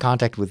to make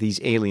contact with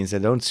these aliens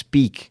that don't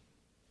speak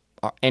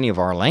any of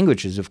our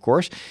languages, of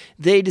course,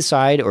 they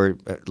decide, or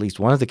at least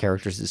one of the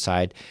characters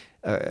decide,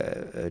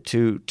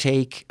 to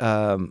take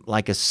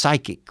like a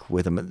psychic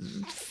with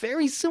them.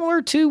 Very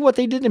similar to what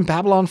they did in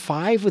Babylon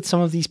 5 with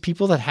some of these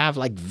people that have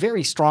like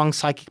very strong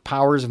psychic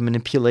powers of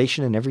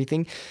manipulation and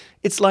everything.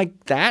 It's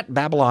like that,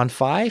 Babylon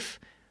 5,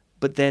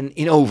 but then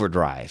in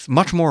overdrive.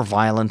 Much more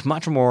violent,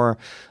 much more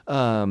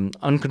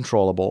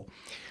uncontrollable.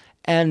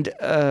 And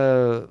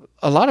a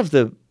lot of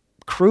the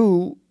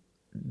crew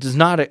does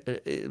not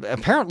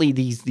apparently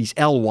these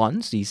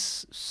L1s,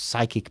 these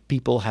psychic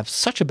people, have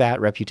such a bad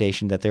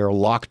reputation that they're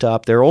locked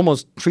up. They're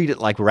almost treated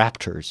like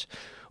raptors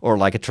or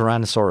like a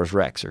Tyrannosaurus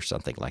Rex or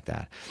something like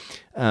that.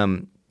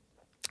 And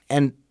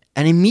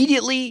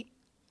immediately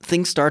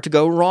things start to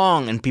go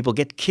wrong and people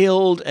get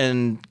killed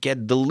and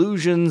get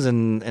delusions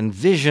and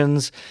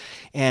visions.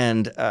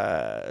 And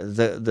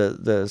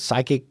the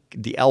psychic,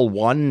 the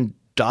L1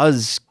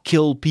 does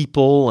kill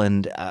people,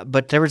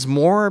 but there is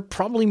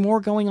probably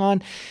more going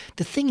on.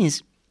 The thing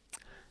is,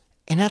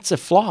 and that's a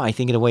flaw, I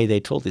think, in the way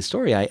they told this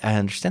story. I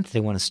understand that they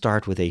want to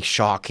start with a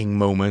shocking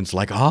moment,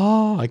 like,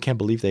 I can't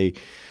believe they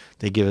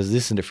give us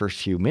this in the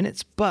first few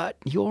minutes, but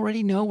you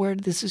already know where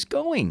this is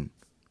going.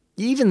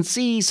 You even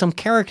see some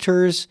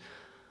characters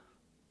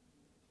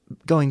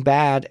going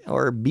bad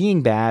or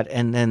being bad,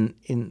 and then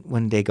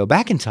when they go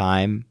back in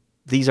time,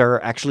 these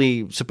are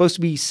actually supposed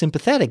to be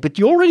sympathetic, but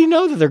you already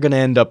know that they're going to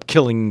end up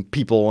killing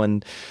people,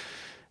 and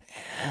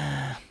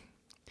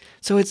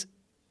so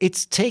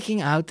it's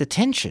taking out the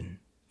tension.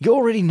 You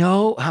already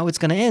know how it's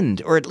going to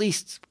end, or at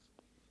least.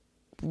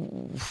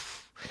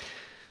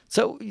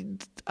 So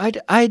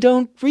I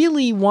don't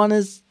really want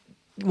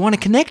to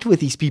connect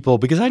with these people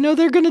because I know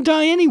they're going to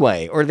die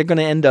anyway, or they're going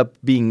to end up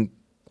being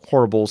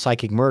horrible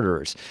psychic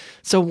murderers.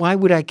 So why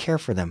would I care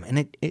for them?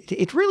 And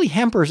it really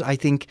hampers, I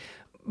think,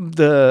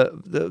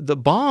 the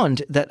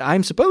bond that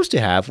I'm supposed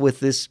to have with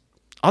this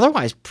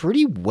otherwise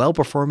pretty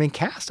well-performing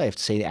cast. I have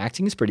to say the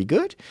acting is pretty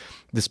good.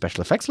 The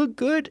special effects look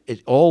good.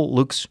 It all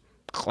looks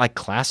like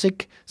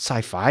classic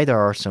sci-fi. There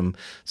are some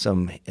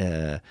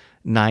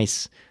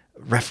nice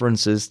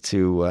references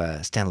to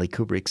Stanley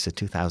Kubrick's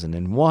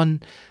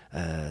 2001.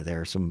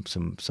 There are some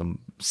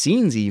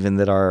scenes even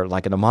that are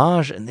like an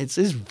homage, and it's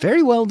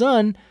very well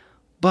done,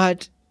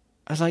 but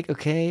I was like,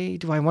 okay,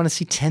 do I want to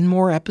see 10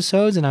 more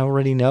episodes and I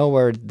already know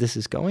where this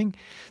is going?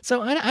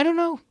 So I don't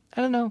know.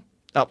 Oh,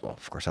 well,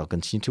 of course, I'll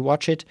continue to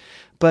watch it.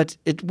 But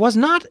it's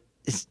not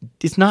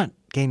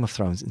Game of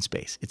Thrones in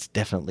space. It's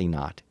definitely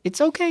not.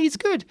 It's okay. It's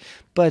good.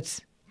 But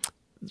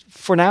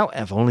for now,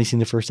 I've only seen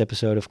the first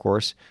episode, of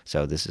course.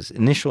 So this is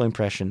initial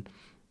impression.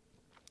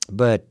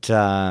 But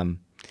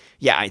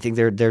yeah, I think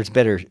there's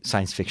better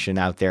science fiction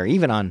out there,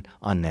 even on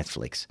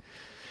Netflix.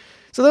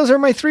 So those are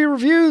my 3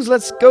 reviews.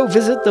 Let's go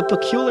visit the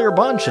Peculiar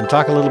Bunch and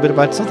talk a little bit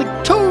about something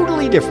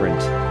totally different.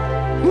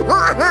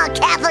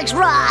 Catholics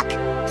rock!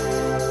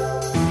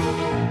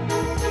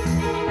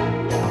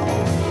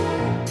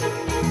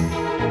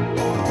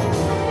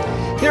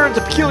 Here at the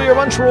Peculiar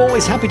Bunch, we're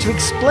always happy to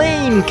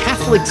explain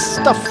Catholic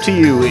stuff to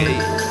you.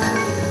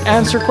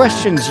 Answer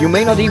questions you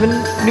may not even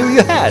knew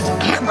you had.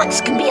 Catholics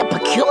can be a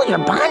peculiar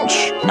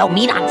bunch. No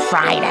meat on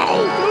Friday.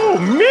 Oh,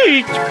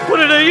 meat? What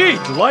do they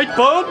eat? Light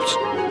bulbs?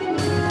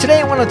 Today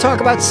I want to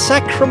talk about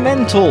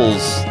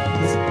sacramentals.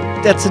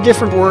 That's a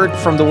different word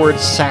from the word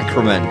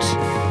sacrament.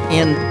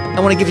 And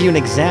I want to give you an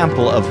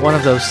example of one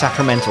of those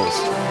sacramentals.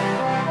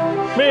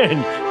 Man,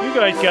 you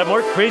guys got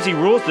more crazy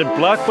rules than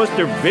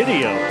Blockbuster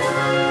Video.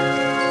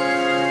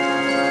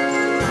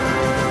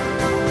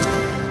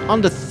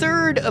 On the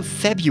 3rd of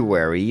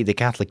February, the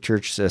Catholic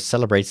Church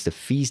celebrates the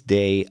feast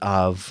day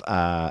of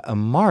a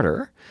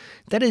martyr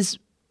that is,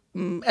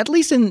 at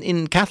least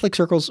in Catholic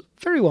circles,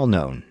 very well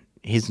known.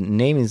 His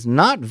name is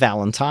not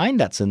Valentine.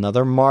 That's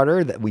another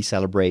martyr that we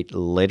celebrate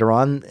later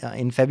on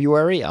in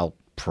February. I'll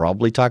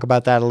probably talk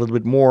about that a little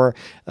bit more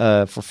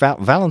for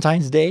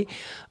Valentine's Day.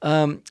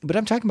 But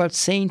I'm talking about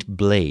Saint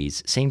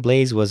Blaise. Saint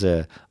Blaise was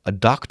a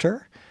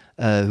doctor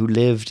who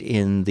lived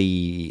in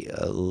the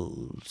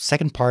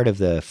second part of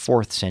the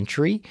 4th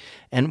century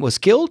and was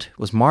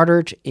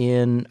martyred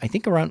in, I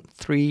think, around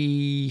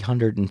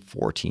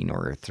 314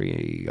 or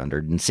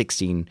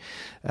 316.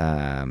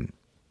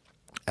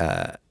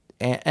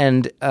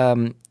 And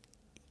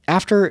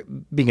after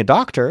being a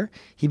doctor,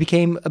 he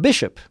became a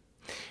bishop.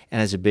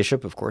 And as a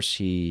bishop, of course,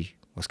 he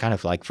was kind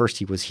of like, first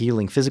he was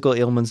healing physical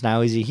ailments,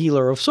 now he's a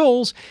healer of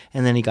souls.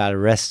 And then he got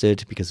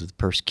arrested because of the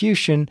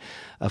persecution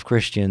of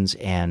Christians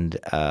and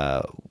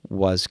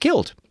was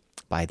killed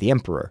by the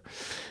emperor.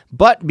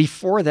 But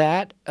before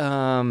that,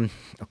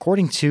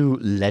 according to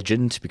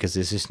legend, because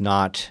this is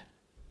not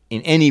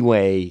in any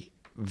way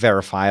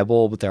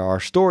verifiable, but there are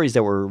stories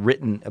that were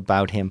written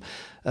about him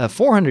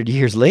 400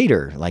 years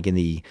later, like in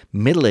the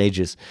Middle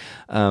Ages,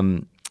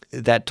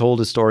 that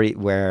told a story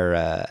where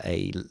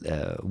a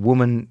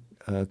woman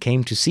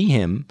came to see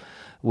him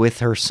with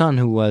her son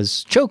who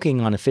was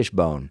choking on a fish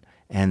bone.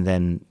 And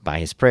then by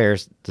his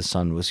prayers, the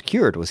son was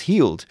cured, was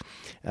healed,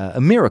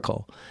 a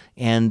miracle.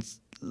 And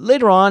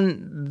later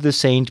on, the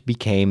saint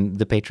became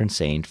the patron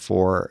saint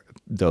for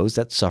those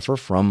that suffer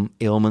from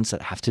ailments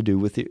that have to do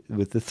with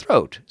the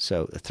throat.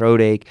 So a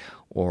throat ache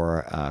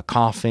or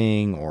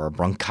coughing or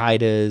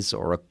bronchitis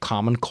or a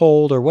common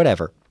cold or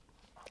whatever.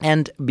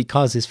 And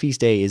because his feast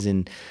day is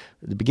in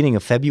the beginning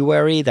of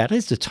February, that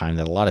is the time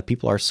that a lot of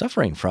people are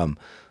suffering from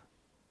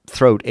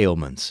throat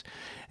ailments.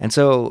 And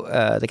so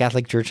the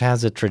Catholic Church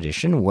has a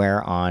tradition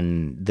where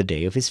on the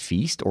day of his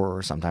feast,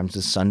 or sometimes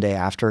the Sunday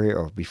after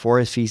or before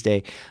his feast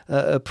day,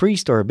 a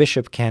priest or a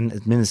bishop can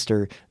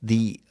administer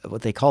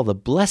what they call the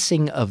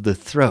blessing of the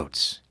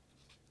throats.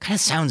 Kind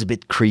of sounds a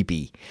bit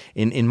creepy.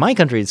 In my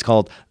country, it's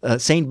called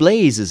St.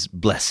 Blaise's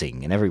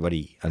blessing, and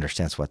everybody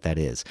understands what that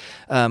is.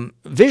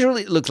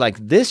 Visually, it looks like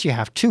this. You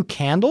have 2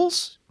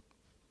 candles,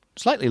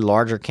 slightly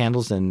larger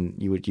candles than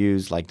you would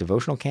use like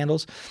devotional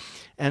candles,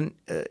 and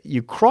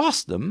you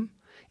cross them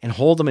and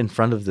hold them in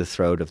front of the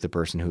throat of the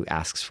person who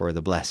asks for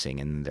the blessing.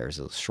 And there's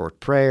a short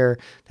prayer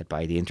that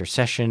by the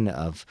intercession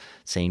of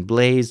St.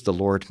 Blaise, the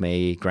Lord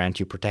may grant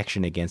you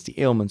protection against the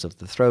ailments of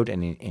the throat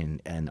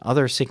and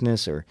other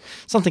sickness or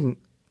something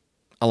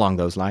along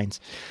those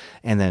lines.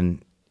 And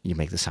then you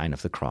make the sign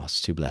of the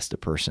cross to bless the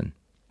person.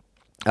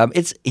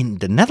 It's in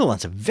the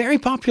Netherlands, a very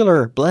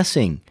popular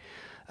blessing.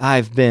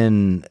 I've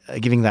been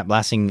giving that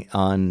blessing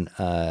on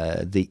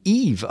the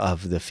eve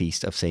of the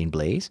feast of St.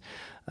 Blaise,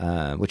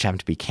 which happened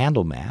to be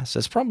Candlemas.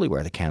 That's probably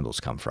where the candles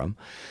come from.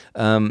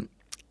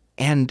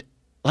 And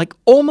like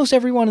almost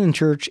everyone in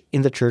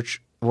the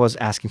church was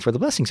asking for the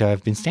blessing. So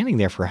I've been standing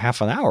there for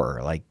half an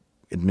hour, like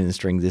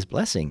administering this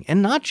blessing.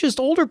 And not just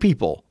older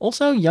people,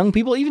 also young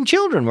people, even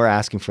children were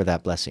asking for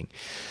that blessing.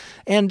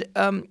 And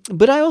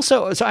but I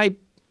also, so I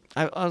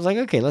was like,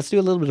 okay, let's do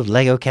a little bit of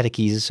Lego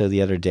catechesis. So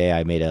the other day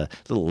I made a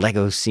little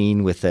Lego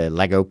scene with a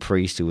Lego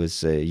priest who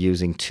was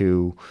using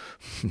 2,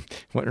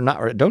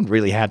 don't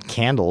really have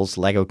candles,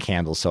 Lego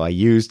candles. So I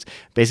used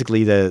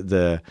basically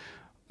the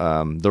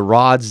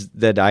rods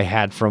that I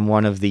had from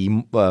one of the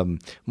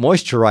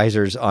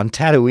moisturizers on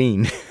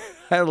Tatooine.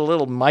 I had a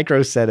little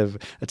micro set of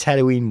a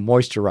Tatooine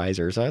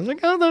moisturizer. So I was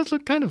like, oh, those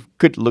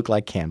could look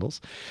like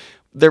candles.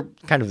 They're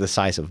kind of the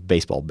size of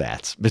baseball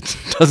bats, but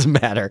it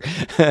doesn't matter.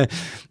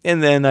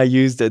 And then I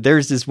used,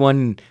 there's this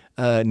one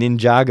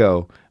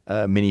Ninjago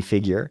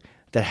minifigure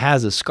that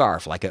has a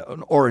scarf, like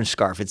an orange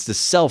scarf. It's the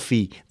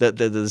selfie,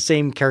 the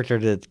same character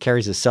that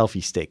carries a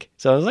selfie stick.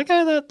 So I was like,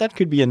 oh, that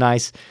could be a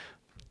nice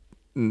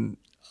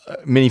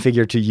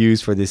minifigure to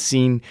use for this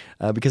scene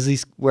because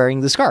he's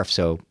wearing the scarf.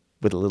 So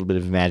with a little bit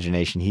of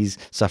imagination, he's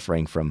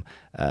suffering from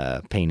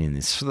pain in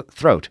his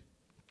throat.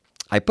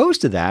 I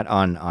posted that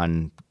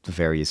on the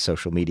various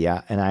social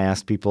media, and I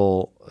asked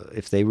people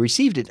if they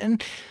received it.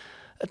 And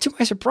to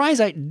my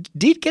surprise, I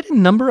did get a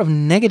number of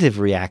negative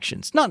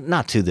reactions.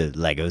 Not to the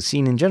Lego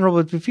scene in general,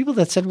 but to people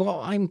that said,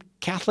 well, I'm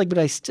Catholic, but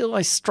I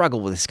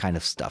struggle with this kind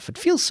of stuff. It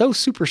feels so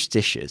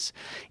superstitious.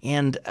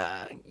 And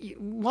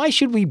why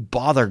should we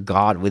bother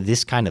God with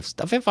this kind of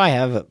stuff? If I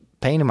have a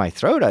pain in my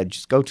throat, I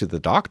just go to the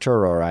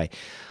doctor or I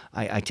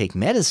take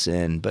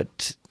medicine.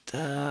 But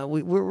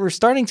we're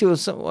starting to,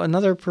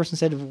 another person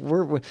said,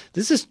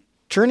 this is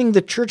turning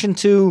the church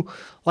into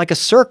like a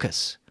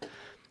circus.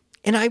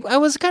 And I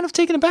was kind of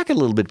taken aback a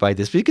little bit by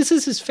this because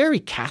this is very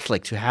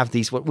Catholic to have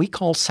these, what we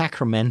call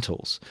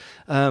sacramentals,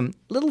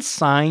 little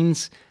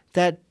signs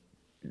that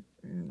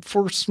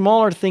for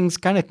smaller things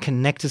kind of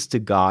connect us to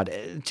God.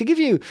 To give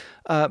you,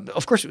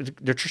 of course,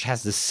 the church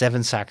has the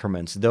 7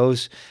 sacraments.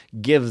 Those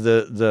give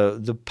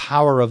the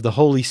power of the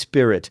Holy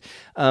Spirit.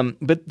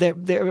 But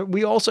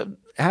we also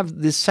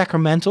have these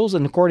sacramentals,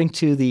 and according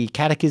to the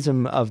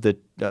Catechism of the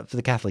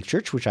Catholic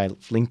Church, which I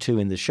linked to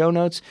in the show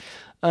notes,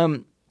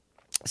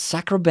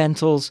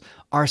 sacramentals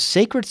are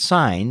sacred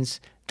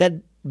signs that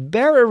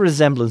bear a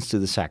resemblance to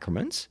the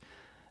sacraments,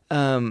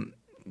 in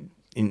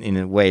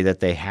a way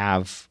that they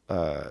have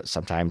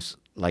sometimes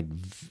like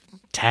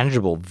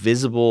tangible,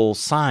 visible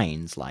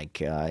signs,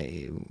 like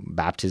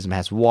baptism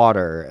has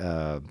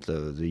water,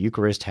 the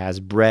Eucharist has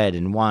bread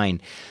and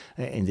wine.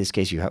 In this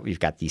case, you've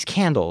got these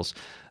candles.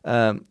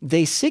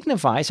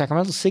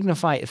 Sacramentals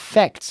signify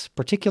effects,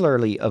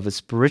 particularly of a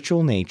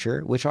spiritual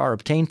nature, which are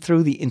obtained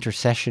through the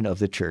intercession of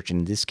the church.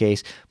 In this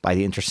case, by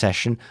the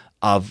intercession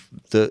of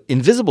the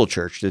invisible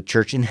church, the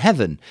church in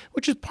heaven,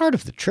 which is part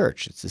of the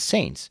church. It's the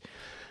saints.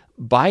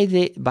 By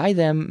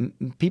them,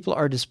 people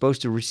are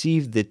disposed to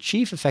receive the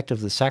chief effect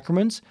of the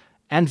sacraments,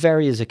 and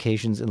various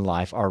occasions in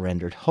life are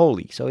rendered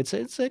holy. So it's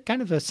a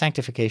kind of a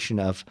sanctification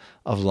of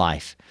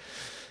life.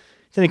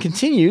 Then it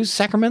continues,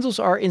 sacramentals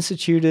are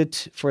instituted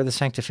for the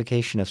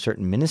sanctification of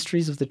certain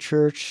ministries of the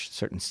church,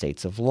 certain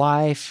states of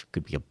life.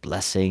 Could be a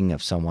blessing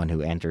of someone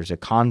who enters a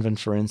convent,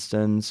 for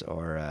instance,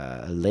 or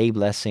a lay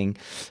blessing.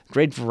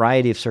 Great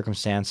variety of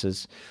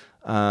circumstances.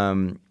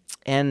 And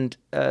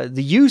the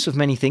use of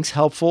many things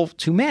helpful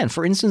to man.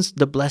 For instance,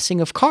 the blessing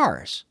of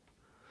cars,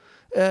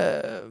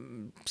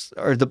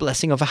 or the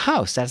blessing of a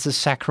house. That's a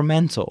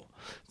sacramental.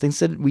 Things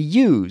that we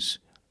use,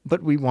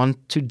 but we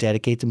want to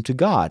dedicate them to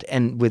God.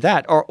 And with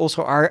that are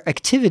also our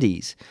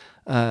activities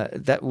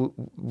that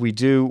we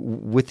do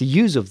with the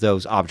use of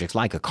those objects,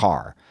 like a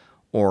car,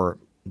 or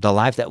the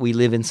life that we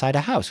live inside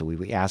a house. So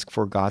we ask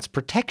for God's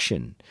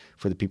protection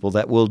for the people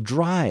that will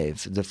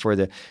drive, for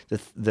the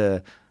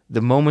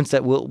the moments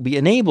that will be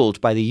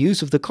enabled by the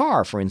use of the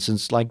car, for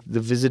instance, like the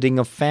visiting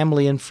of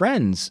family and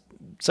friends.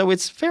 So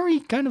it's very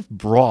kind of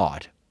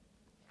broad.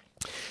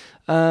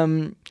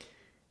 And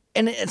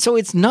so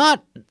it's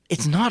not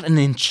an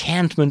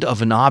enchantment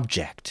of an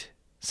object.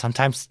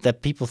 Sometimes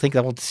that people think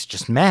that, well, it's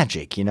just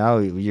magic,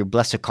 you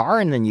bless a car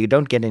and then you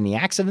don't get any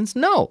accidents.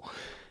 No,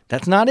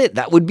 that's not it.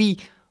 That would be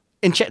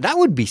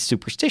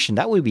superstition.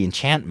 That would be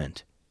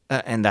enchantment.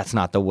 And that's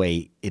not the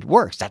way it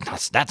works.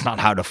 That's not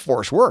how the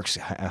Force works,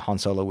 Han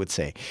Solo would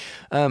say.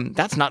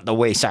 That's not the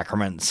way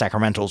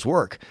sacramentals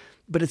work.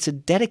 But it's a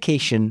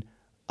dedication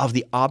of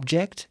the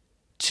object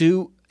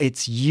to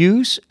its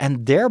use,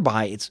 and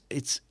thereby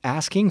it's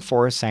asking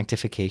for a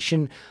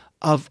sanctification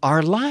of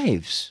our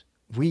lives.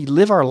 We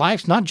live our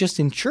lives not just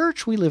in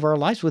church. We live our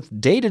lives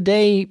with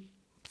day-to-day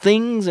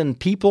things and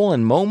people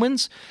and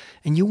moments,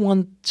 and you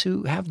want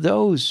to have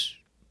those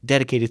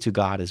dedicated to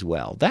God as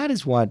well. That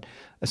is what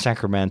a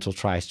sacramental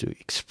tries to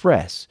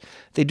express.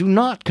 They do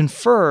not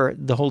confer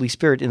the Holy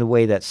Spirit in the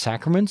way that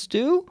sacraments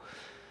do,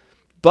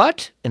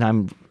 but, and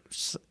I'm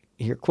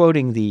here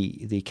quoting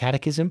the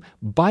Catechism,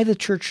 by the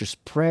Church's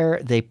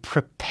prayer, they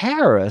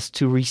prepare us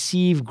to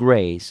receive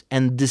grace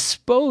and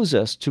dispose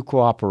us to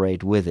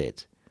cooperate with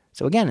it.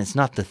 So again, it's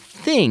not the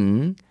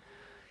thing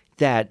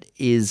that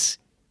is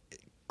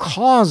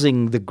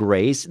causing the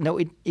grace. No,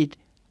 it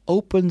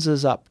opens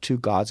us up to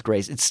God's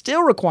grace. It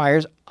still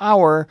requires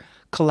our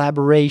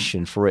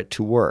collaboration for it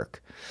to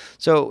work.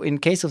 So in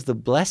case of the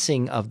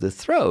blessing of the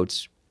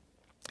throats,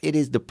 it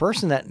is the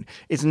person that,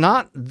 it's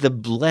not the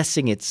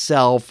blessing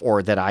itself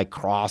or that I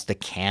cross the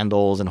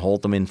candles and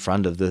hold them in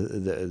front of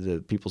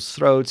the people's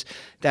throats.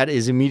 That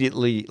is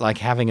immediately like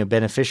having a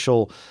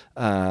beneficial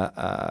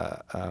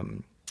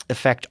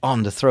effect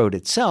on the throat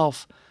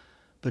itself.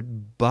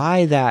 But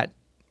by that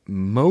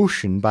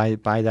motion, by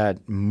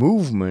that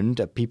movement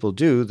that people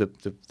do,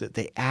 that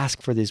they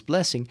ask for this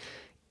blessing,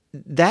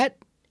 that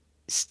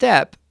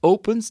step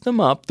opens them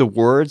up. The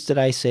words that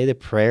I say, the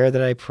prayer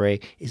that I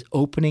pray is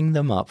opening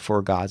them up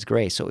for God's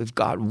grace. So if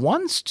God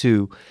wants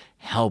to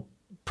help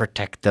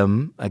protect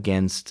them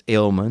against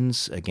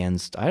ailments,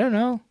 against,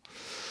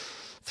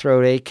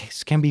 throat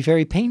aches can be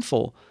very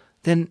painful,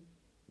 then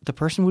the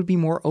person would be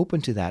more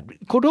open to that.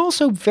 It could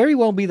also very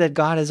well be that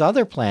God has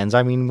other plans.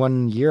 I mean,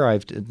 one year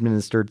I've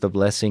administered the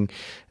blessing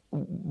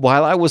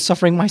while I was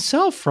suffering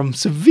myself from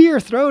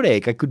severe throat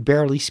ache. I could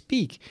barely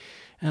speak.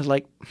 And I was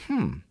like,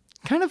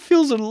 kind of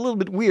feels a little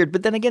bit weird,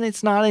 but then again,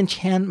 it's not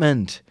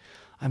enchantment.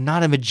 I'm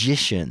not a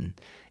magician.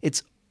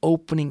 It's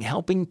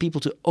helping people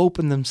to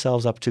open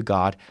themselves up to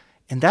God.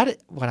 And that,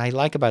 what I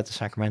like about the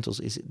sacramentals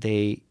is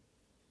they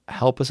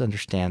help us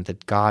understand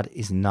that God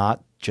is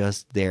not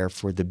just there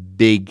for the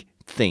big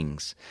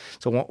things.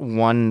 So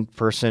one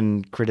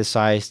person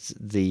criticized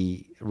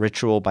the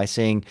ritual by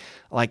saying,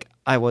 like,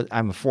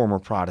 I'm a former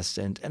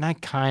Protestant, and I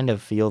kind of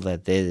feel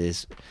that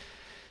this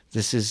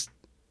is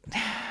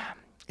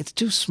it's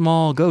too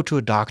small. Go to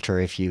a doctor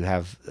if you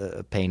have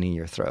a pain in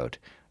your throat.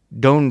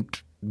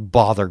 Don't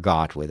bother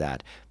God with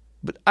that.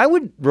 But I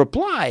would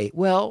reply,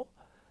 well,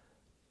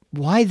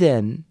 why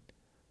then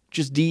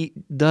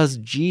does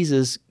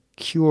Jesus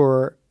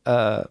cure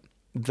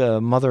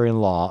the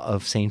mother-in-law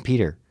of St.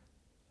 Peter?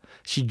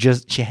 She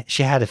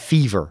had a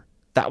fever.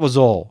 That was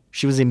all.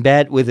 She was in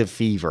bed with a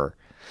fever.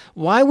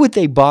 Why would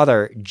they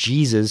bother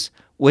Jesus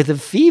with a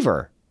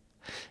fever?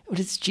 But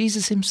it's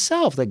Jesus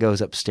himself that goes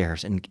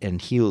upstairs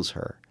and heals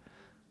her.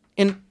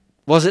 And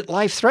was it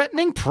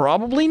life-threatening?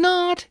 Probably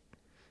not.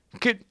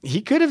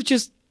 He could have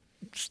just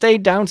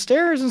stayed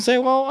downstairs and say,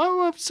 well,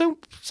 I'm so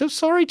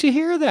sorry to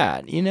hear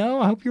that.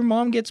 I hope your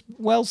mom gets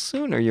well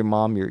soon, or your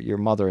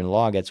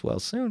mother-in-law gets well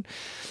soon.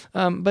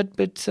 But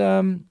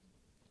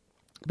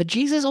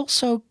Jesus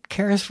also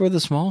cares for the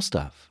small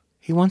stuff.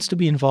 He wants to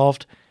be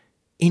involved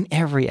in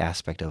every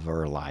aspect of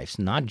our lives,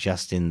 not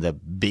just in the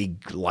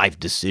big life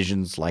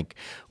decisions like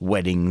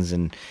weddings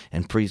and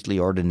priestly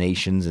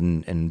ordinations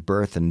and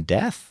birth and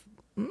death.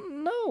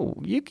 No,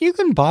 you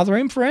can bother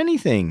him for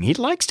anything. He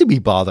likes to be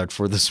bothered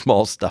for the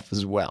small stuff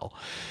as well.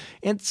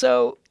 And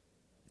so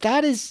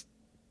that is,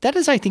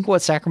 I think,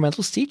 what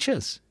sacramentals teach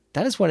us.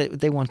 That is what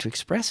they want to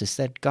express, is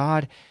that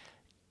God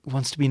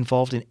wants to be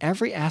involved in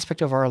every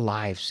aspect of our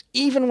lives,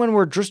 even when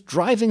we're just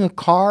driving a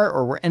car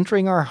or we're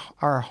entering our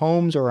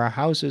homes or our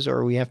houses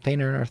or we have pain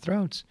in our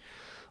throats.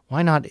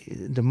 Why not?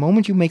 The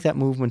moment you make that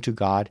movement to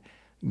God,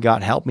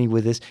 God help me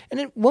with this. And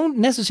it won't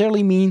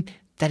necessarily mean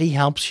that he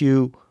helps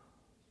you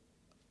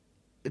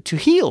to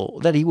heal,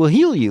 that he will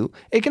heal you.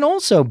 It can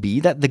also be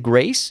that the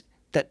grace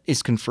that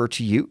is conferred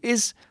to you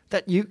is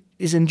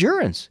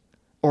endurance,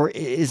 or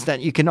is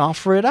that you can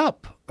offer it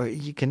up, or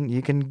you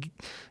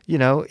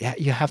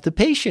have the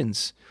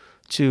patience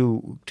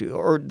to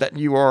or that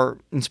you are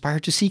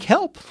inspired to seek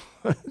help.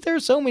 There are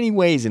so many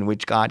ways in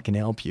which God can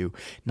help you,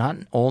 not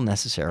all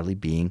necessarily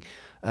being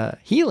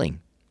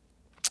healing.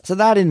 So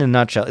that, in a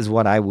nutshell, is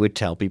what I would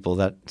tell people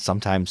that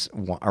sometimes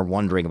are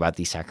wondering about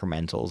these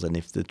sacramentals and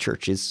if the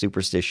church is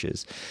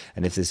superstitious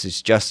and if this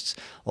is just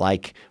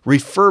like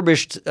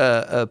refurbished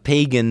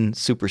pagan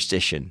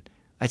superstition.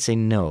 I'd say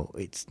no,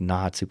 it's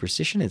not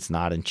superstition, it's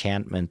not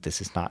enchantment,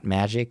 this is not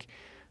magic.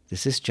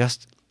 This is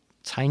just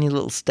tiny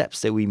little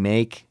steps that we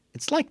make.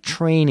 It's like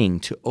training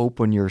to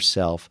open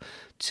yourself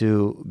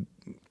to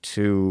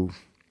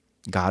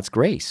God's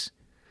grace.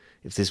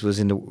 If this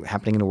was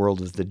happening in the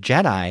world of the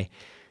Jedi,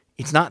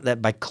 it's not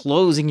that by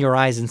closing your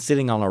eyes and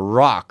sitting on a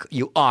rock,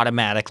 you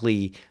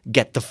automatically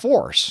get the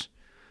Force.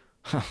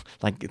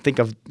 Like, think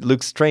of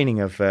Luke's training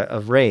of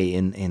Rey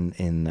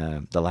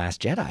in The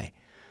Last Jedi.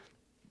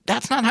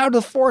 That's not how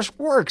the Force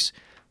works.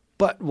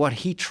 But what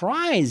he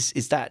tries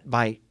is that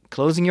by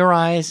closing your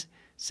eyes,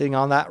 sitting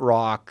on that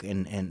rock,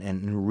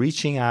 and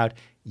reaching out,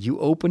 you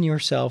open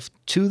yourself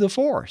to the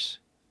Force.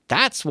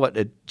 That's what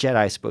a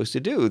Jedi is supposed to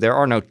do. There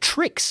are no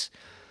tricks.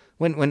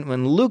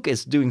 When Luke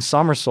is doing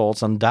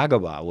somersaults on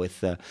Dagobah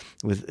with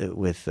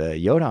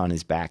Yoda on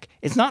his back,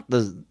 it's not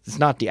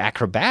the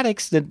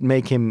acrobatics that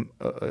make him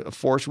a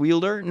Force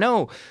wielder.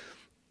 No,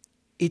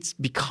 it's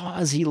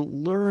because he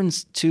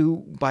learns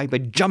to by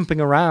jumping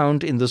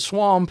around in the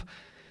swamp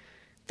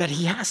that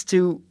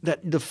that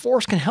the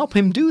Force can help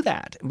him do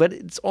that. But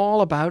it's all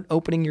about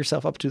opening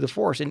yourself up to the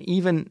Force, and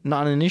even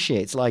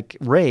non-initiates like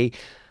Rey,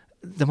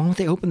 the moment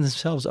they open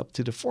themselves up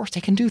to the Force,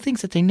 they can do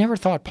things that they never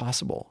thought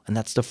possible, and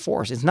that's the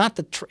Force. It's not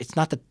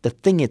the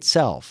thing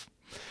itself.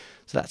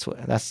 So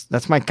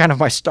that's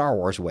my Star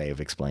Wars way of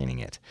explaining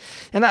it.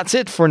 And that's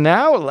it for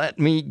now. Let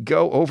me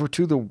go over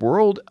to the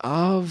world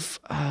of.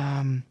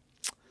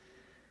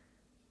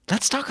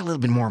 Let's talk a little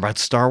bit more about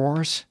Star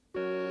Wars.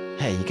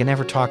 Hey, you can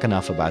never talk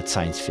enough about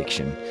science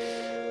fiction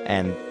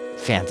and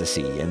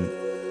fantasy and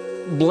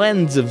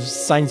blends of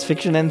science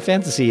fiction and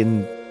fantasy,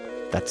 and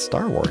that's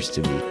Star Wars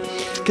to me.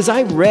 Because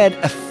I read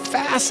a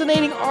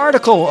fascinating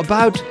article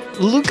about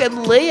Luke and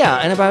Leia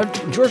and about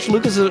George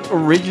Lucas'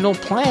 original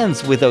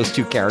plans with those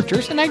two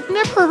characters, and I've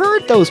never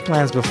heard those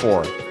plans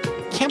before.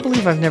 Can't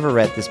believe I've never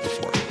read this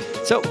before.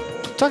 So,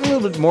 talk a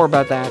little bit more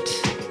about that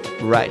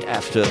right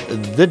after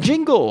the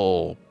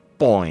jingle.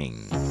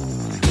 Boing.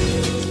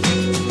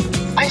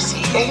 I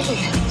see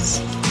aliens.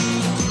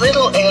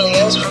 Little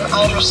aliens from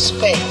outer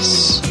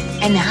space.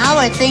 And how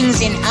are things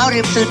in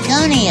outer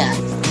Plutonia?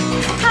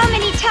 How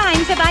many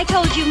times have I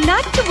told you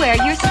not to wear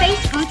your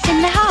space boots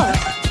in the house?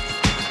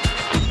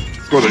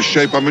 For the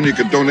shape I'm in, you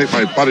can donate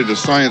my body to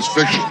science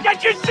fiction.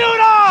 Get your suit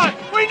on!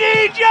 We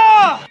need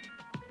ya!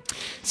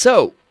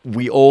 So,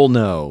 we all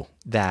know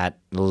that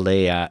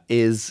Leia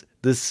is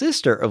the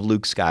sister of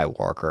Luke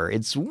Skywalker.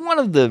 It's one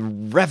of the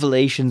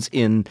revelations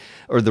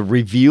the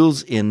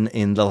reveals in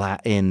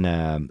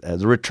the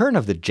Return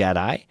of the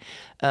Jedi.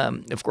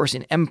 Of course,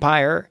 in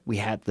Empire, we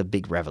had the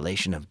big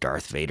revelation of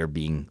Darth Vader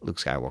being Luke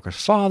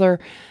Skywalker's father.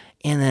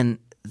 And then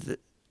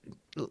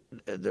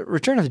the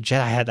Return of the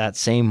Jedi had that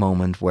same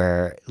moment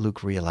where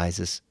Luke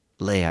realizes,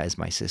 Leia is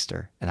my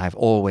sister, and I've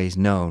always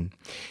known.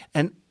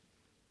 And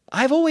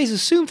I've always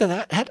assumed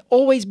that had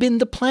always been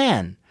the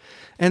plan.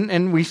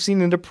 And we've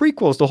seen in the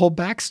prequels the whole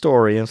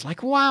backstory. And it's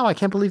like, wow, I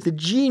can't believe the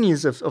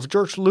genius of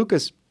George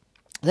Lucas,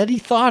 that he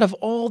thought of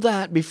all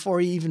that before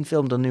he even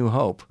filmed A New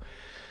Hope.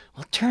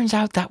 Well, it turns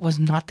out that was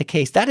not the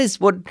case. That is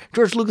what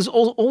George Lucas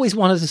always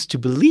wanted us to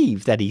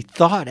believe, that he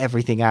thought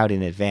everything out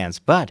in advance.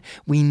 But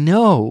we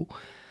know,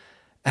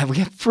 and we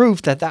have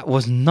proof that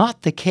was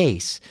not the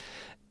case.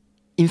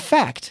 In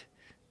fact,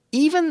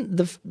 even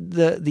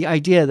the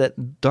idea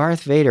that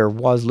Darth Vader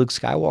was Luke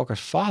Skywalker's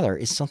father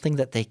is something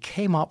that they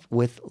came up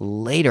with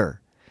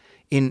later.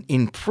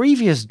 In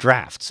previous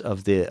drafts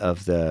of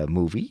the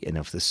movie and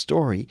of the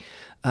story,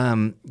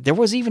 there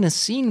was even a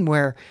scene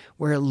where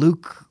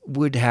Luke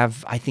would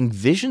have, I think,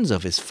 visions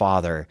of his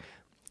father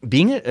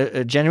being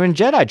a genuine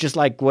Jedi, just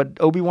like what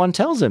Obi-Wan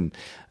tells him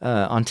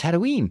on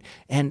Tatooine,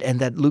 and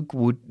that Luke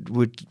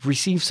would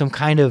receive some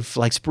kind of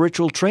like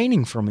spiritual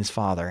training from his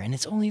father. And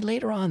it's only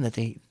later on that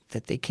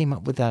they came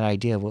up with that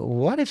idea. Well,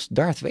 what if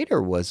Darth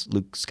Vader was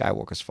Luke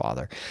Skywalker's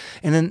father?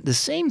 And then the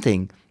same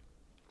thing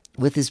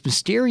with this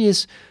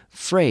mysterious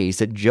phrase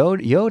that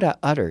Yoda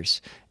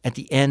utters at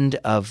the end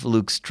of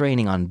Luke's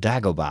training on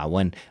Dagobah,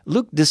 when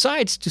Luke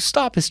decides to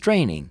stop his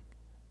training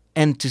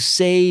and to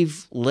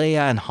save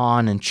Leia and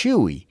Han and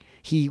Chewie.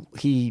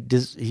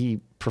 He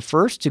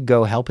prefers to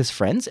go help his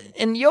friends,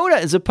 and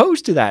Yoda is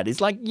opposed to that.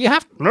 It's like, you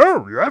have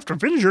to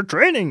finish your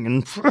training,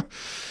 and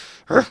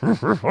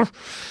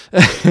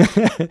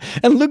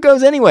and Luke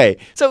goes anyway.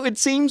 So it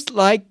seems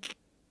like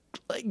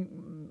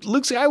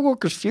Luke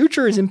Skywalker's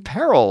future is in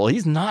peril.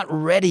 He's not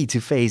ready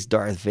to face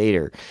Darth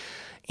Vader.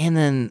 And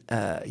then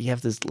you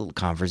have this little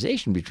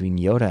conversation between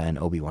Yoda and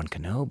Obi-Wan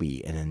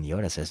Kenobi, and then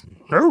Yoda says,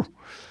 "No,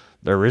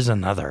 there is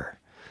another."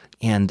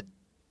 And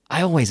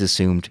I always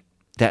assumed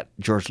that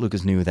George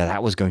Lucas knew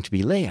that was going to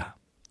be Leia.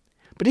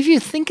 But if you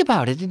think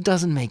about it, it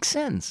doesn't make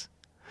sense.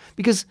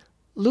 Because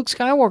Luke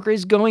Skywalker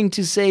is going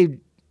to save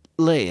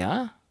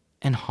Leia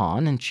and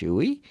Han and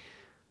Chewie,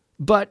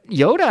 but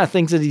Yoda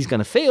thinks that he's going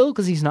to fail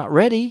because he's not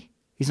ready.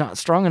 He's not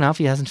strong enough.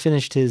 He hasn't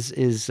finished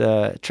his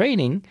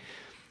training.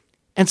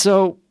 And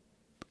so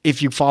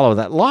if you follow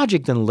that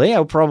logic, then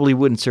Leia probably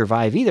wouldn't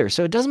survive either.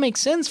 So it doesn't make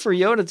sense for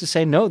Yoda to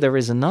say, no, there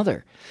is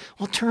another.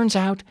 Well, it turns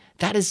out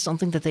that is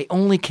something that they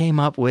only came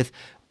up with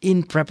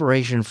in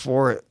preparation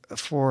for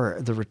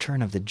the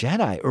Return of the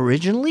Jedi.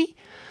 Originally,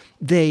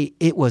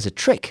 it was a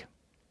trick.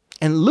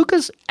 And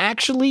Lucas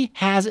actually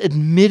has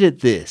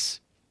admitted this.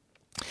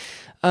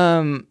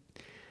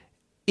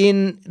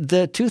 In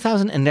the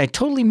 2000, and I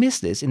totally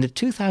missed this, in the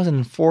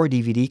 2004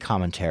 DVD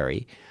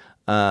commentary,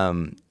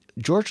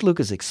 George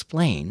Lucas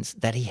explains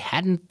that he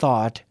hadn't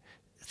thought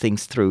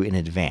things through in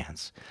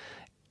advance.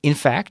 In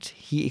fact,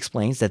 he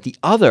explains that the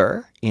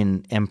other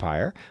in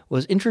Empire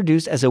was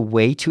introduced as a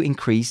way to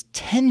increase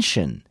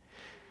tension.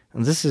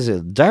 And this is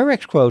a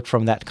direct quote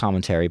from that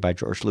commentary by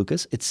George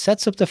Lucas. It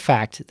sets up the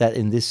fact that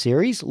in this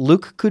series,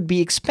 Luke could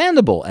be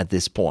expandable at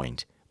this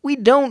point. We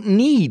don't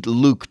need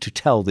Luke to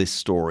tell this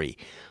story.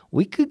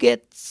 We could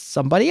get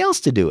somebody else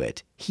to do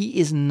it. He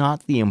is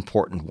not the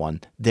important one.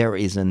 There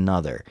is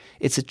another.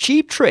 It's a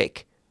cheap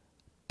trick,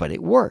 but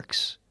it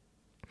works.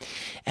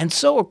 And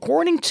so,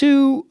 according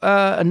to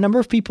a number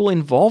of people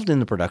involved in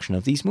the production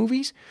of these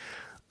movies,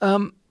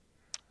 it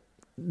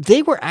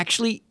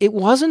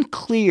wasn't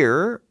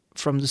clear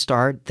from the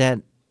start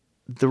that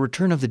The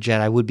Return of the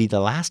Jedi would be the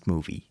last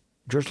movie.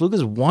 George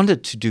Lucas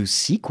wanted to do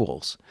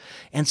sequels.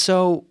 And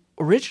so,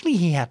 originally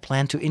he had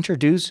planned to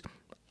introduce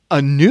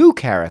a new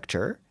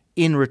character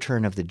in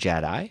Return of the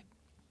Jedi,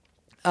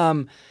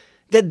 that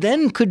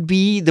then could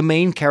be the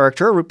main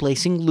character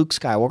replacing Luke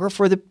Skywalker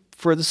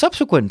for the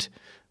subsequent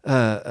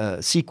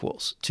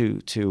sequels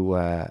to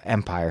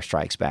Empire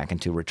Strikes Back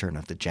and to Return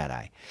of the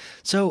Jedi.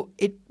 So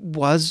it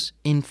was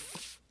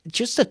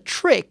just a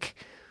trick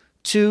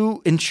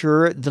to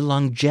ensure the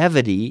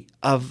longevity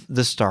of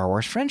the Star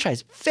Wars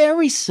franchise,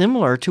 very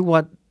similar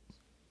to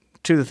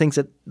the things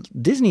that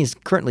Disney is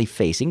currently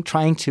facing,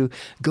 trying to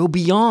go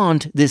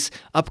beyond this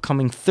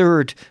upcoming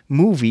third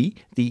movie,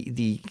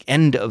 the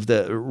end of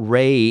the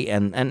Rey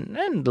and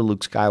the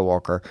Luke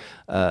Skywalker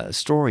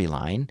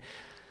storyline.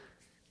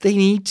 They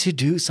need to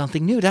do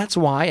something new. That's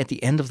why at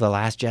the end of The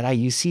Last Jedi,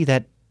 you see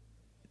that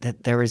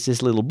there is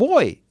this little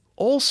boy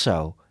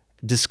also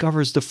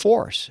discovers the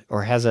Force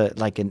or has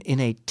an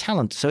innate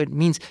talent. So it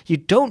means you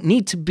don't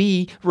need to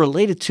be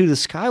related to the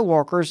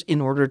Skywalkers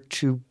in order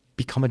to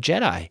become a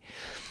Jedi.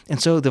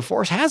 And so the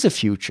Force has a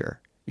future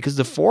because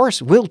the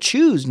Force will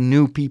choose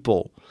new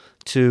people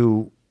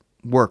to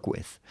work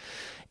with.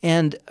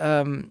 And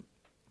that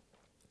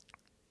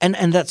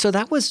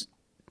was,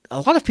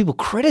 a lot of people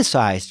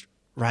criticized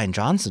Rian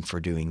Johnson for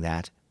doing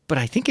that, but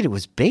I think it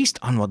was based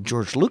on what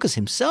George Lucas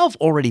himself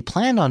already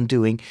planned on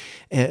doing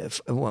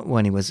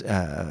when he was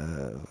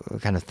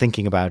kind of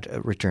thinking about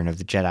Return of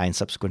the Jedi and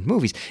subsequent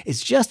movies.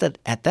 It's just that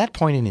at that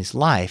point in his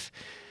life,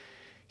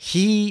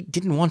 he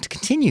didn't want to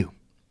continue.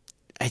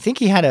 I think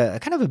he had a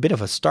kind of a bit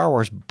of a Star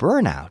Wars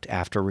burnout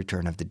after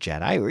Return of the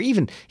Jedi, or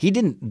even he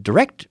didn't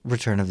direct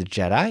Return of the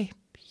Jedi.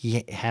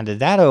 He handed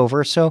that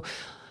over. So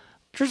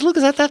George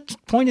Lucas at that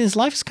point in his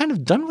life is kind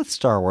of done with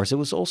Star Wars. It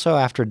was also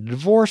after the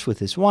divorce with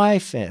his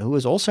wife, who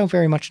was also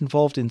very much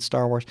involved in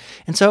Star Wars.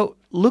 And so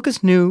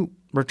Lucas knew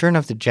Return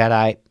of the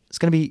Jedi is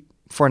going to be,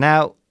 for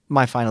now,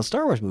 my final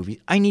Star Wars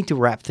movie. I need to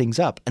wrap things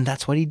up. And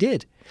that's what he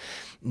did.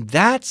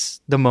 That's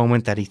the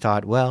moment that he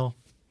thought, well,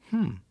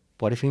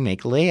 what if we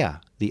make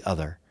Leia the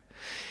other?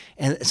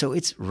 And so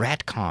it's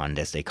retconned,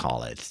 as they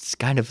call it. It's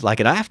kind of like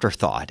an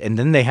afterthought. And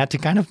then they had to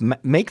kind of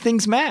make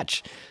things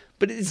match.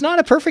 But it's not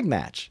a perfect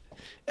match.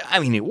 I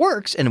mean, it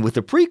works. And with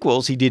the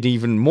prequels, he did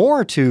even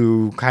more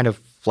to kind of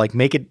like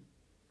make it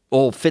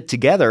all fit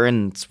together.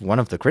 And it's one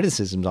of the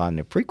criticisms on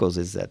the prequels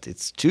is that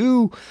it's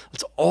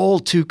all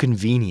too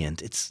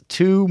convenient. It's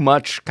too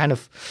much kind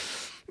of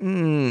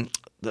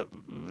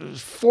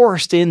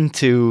forced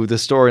into the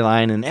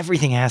storyline, and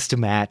everything has to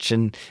match,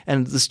 and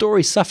the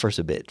story suffers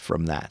a bit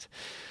from that.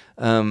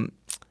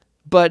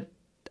 But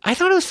I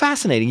thought it was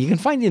fascinating. You can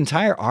find the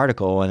entire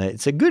article, and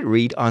it's a good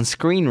read on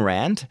Screen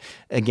Rant.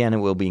 Again, it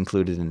will be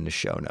included in the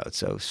show notes.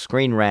 So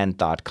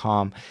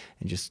screenrant.com,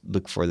 and just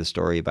look for the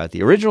story about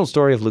the original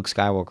story of Luke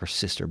Skywalker's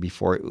sister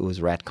before it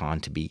was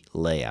retconned to be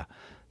Leia.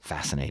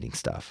 Fascinating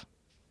stuff.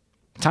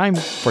 Time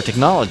for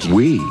technology.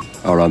 We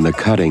are on the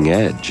cutting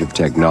edge of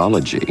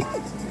technology.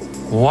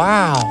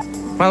 Wow.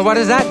 Well, what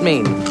does that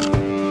mean?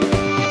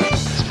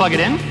 Just plug it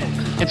in.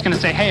 It's going to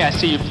say, hey, I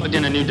see you plugged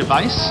in a new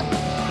device.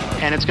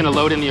 And it's going to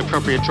load in the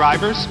appropriate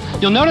drivers.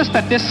 You'll notice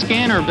that this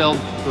scanner build...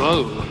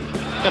 Whoa.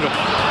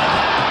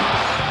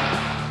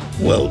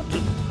 Well,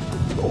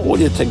 all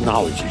your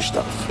technology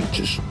stuff, it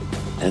just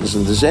ends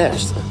in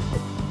disaster.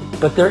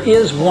 But there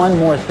is one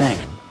more thing.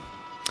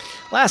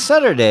 Last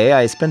Saturday,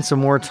 I spent some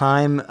more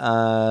time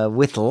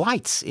with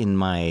lights in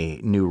my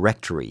new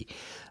rectory.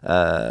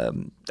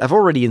 I've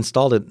already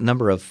installed a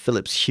number of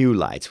Philips Hue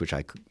lights, which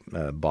I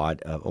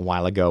bought a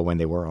while ago when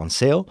they were on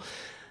sale.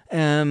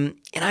 And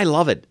I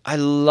love it. I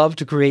love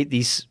to create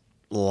these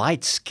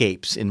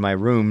lightscapes in my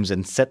rooms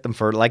and set them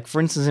for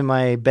instance, in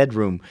my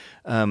bedroom.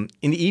 In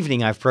the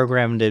evening, I've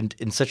programmed it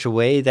in such a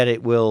way that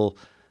it will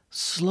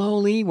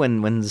slowly,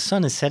 when the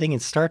sun is setting,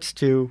 it starts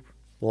to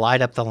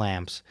light up the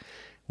lamps.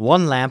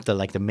 One lamp,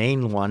 the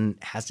main one,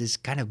 has this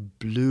kind of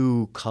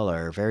blue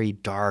color, very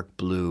dark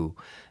blue,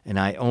 and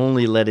I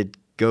only let it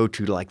go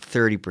to like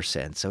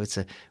 30%. So it's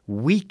a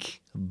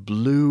weak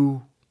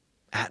blue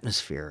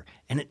atmosphere,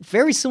 and it's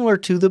very similar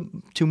to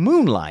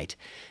moonlight.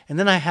 And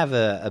then I have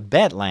a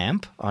bed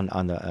lamp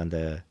on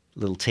the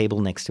little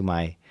table next to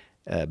my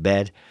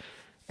bed,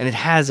 and it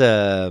has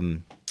a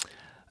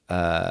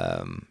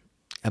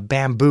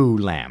bamboo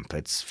lamp.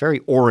 It's very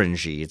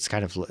orangey. It's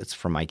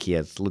from IKEA.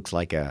 It looks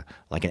like an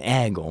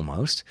egg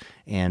almost,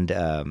 and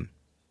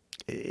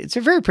it's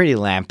a very pretty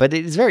lamp, but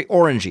it's very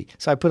orangey.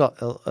 So I put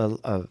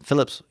a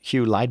Philips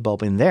Hue light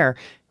bulb in there,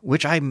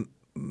 which I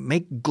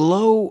make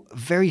glow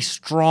very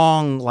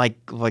strong, like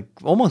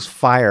almost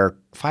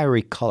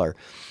fiery color.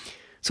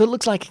 So it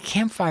looks like a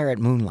campfire at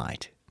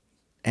moonlight,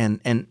 and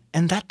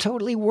that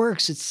totally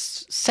works. It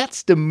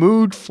sets the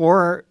mood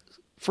for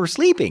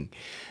sleeping.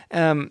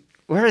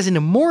 Whereas in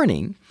the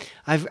morning,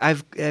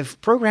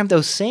 I've programmed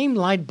those same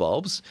light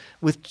bulbs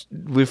with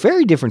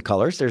very different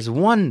colors. There's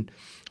one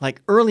like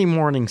early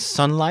morning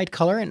sunlight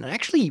color, and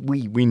actually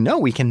we know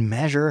we can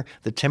measure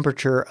the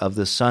temperature of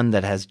the sun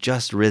that has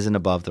just risen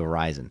above the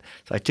horizon.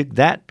 So I took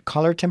that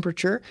color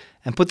temperature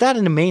and put that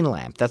in the main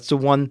lamp. That's the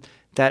one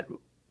that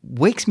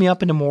wakes me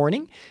up in the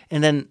morning,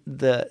 and then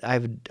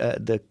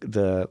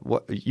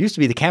what used to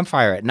be the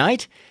campfire at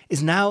night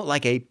is now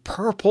like a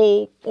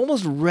purple,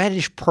 almost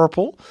reddish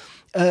purple.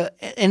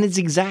 And it's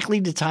exactly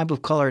the type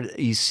of color that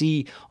you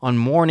see on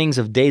mornings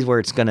of days where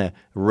it's going to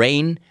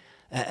rain,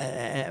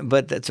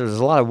 but there's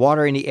a lot of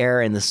water in the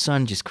air, and the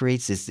sun just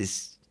creates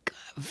this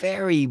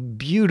very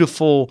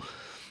beautiful,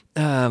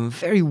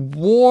 very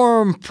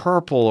warm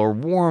purple, or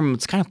warm,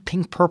 it's kind of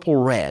pink, purple,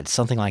 red,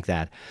 something like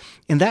that.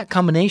 And that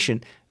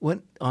combination,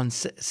 when on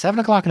 7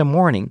 o'clock in the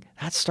morning,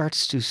 that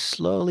starts to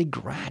slowly,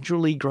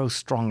 gradually grow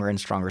stronger and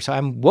stronger. So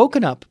I'm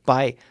woken up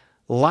by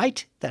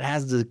light that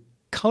has the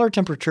color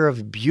temperature of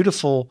a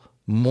beautiful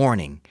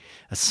morning,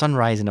 a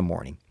sunrise in the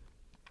morning.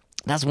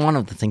 That's one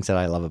of the things that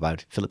I love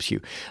about Philips Hue.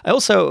 I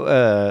also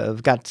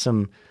have got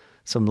some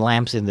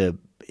lamps in the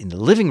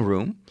living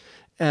room,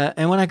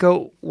 and when I want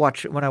to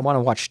watch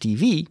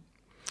TV,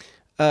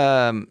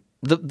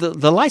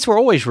 the lights were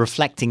always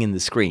reflecting in the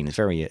screen. It's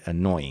very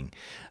annoying.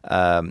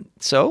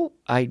 So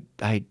I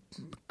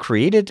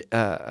created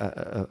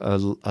a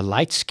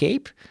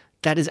lightscape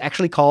that is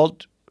actually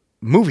called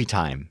Movie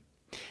Time.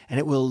 And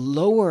it will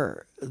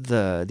lower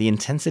the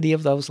intensity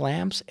of those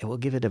lamps. It will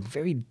give it a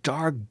very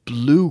dark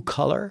blue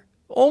color,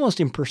 almost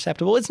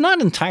imperceptible. It's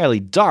not entirely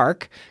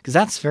dark, because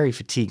that's very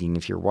fatiguing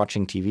if you're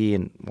watching TV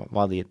and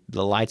while the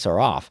lights are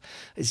off.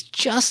 It's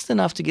just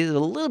enough to give it a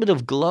little bit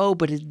of glow,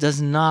 but it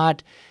does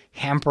not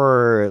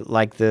hamper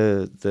like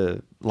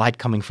the light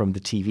coming from the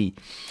TV.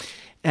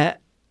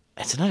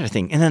 That's another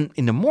thing. And then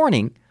in the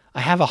morning, I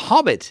have a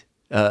Hobbit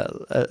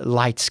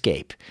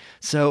lightscape.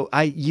 So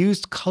I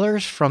used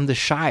colors from the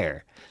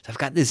Shire. So I've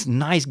got this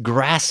nice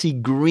grassy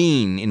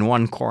green in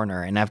one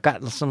corner, and I've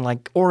got some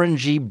like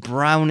orangey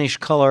brownish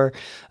color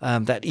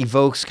that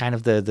evokes kind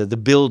of the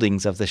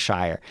buildings of the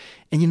Shire.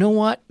 And you know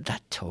what?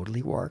 That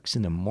totally works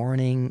in the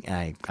morning.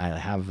 I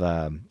have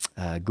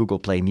Google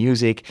Play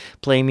Music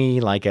play me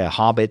like a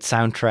Hobbit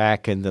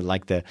soundtrack, and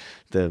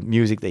the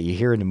music that you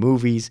hear in the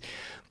movies.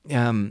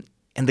 And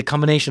the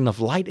combination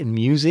of light and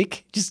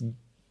music just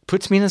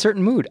puts me in a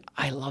certain mood.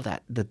 I love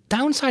that. The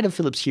downside of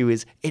Philips Hue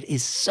is it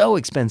is so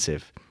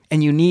expensive.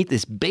 And you need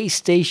this base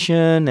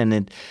station,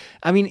 and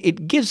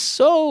it gives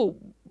so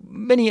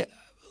many.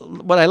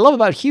 What I love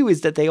about Hue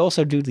is that they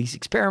also do these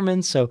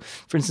experiments. So,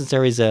 for instance,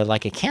 there is a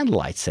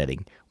candlelight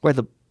setting where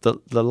the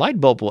light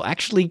bulb will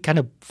actually kind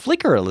of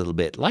flicker a little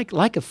bit,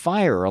 like a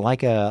fire or like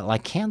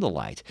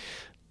candlelight.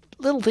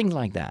 Little things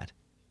like that.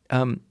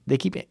 They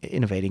keep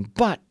innovating,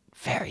 but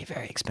very,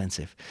 very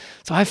expensive.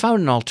 So I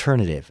found an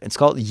alternative. It's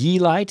called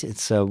Yeelight.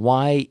 It's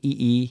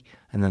YEE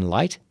and then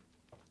light.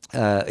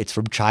 It's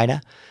from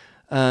China.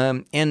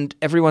 And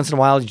every once in a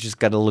while, you just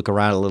got to look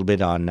around a little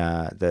bit on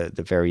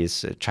the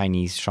various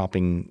Chinese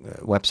shopping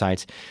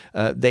websites.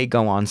 They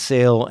go on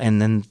sale,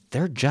 and then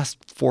they're just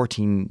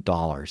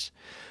 $14.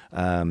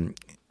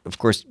 Of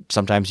course,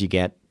 sometimes you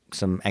get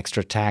some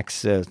extra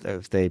tax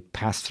if they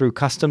pass through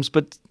customs,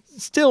 but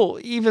still,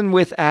 even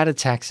with added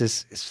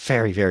taxes, it's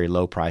very, very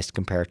low priced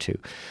compared to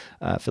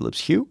Philips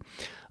Hue.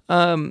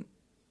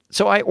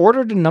 So I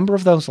ordered a number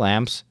of those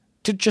lamps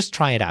to just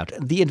try it out.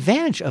 The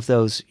advantage of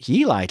those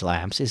Yeelight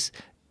lamps is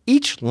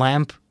each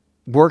lamp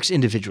works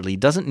individually. It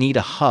doesn't need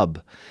a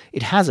hub.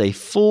 It has a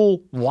full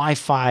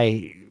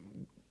Wi-Fi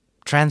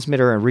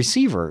transmitter and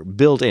receiver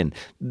built in.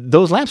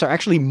 Those lamps are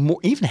actually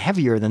even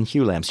heavier than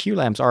Hue lamps. Hue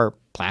lamps are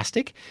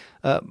plastic,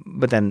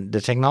 but then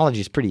the technology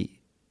is pretty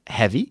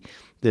heavy,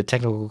 the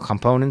technical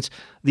components.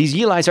 These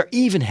Yeelights are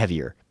even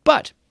heavier,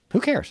 but who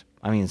cares?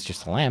 I mean, it's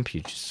just a lamp.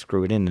 You just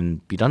screw it in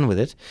and be done with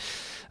it.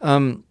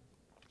 And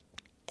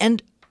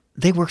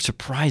they work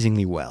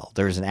surprisingly well.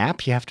 There's an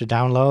app you have to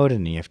download,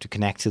 and you have to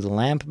connect to the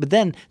lamp. But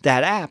then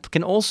that app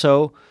can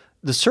also,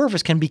 the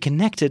service can be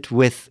connected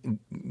with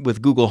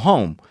Google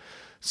Home.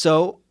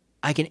 So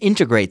I can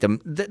integrate them.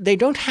 They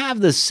don't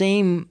have the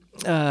same.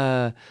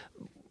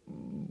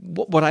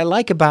 What I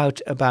like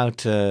about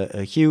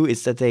Hue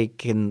is that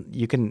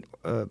you can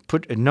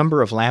put a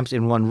number of lamps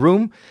in one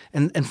room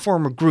and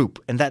form a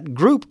group, and that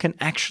group can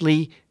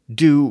actually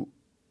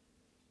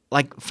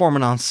form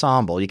an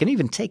ensemble. You can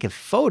even take a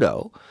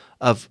photo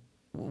of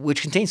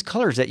which contains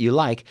colors that you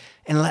like,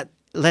 and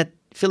let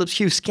Philips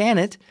Hue scan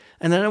it,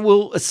 and then it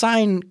will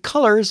assign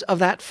colors of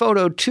that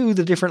photo to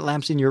the different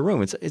lamps in your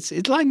room. It's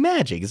like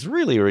magic. It's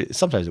really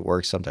sometimes it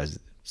works, sometimes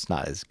it's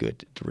not as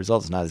good. The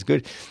result is not as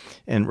good,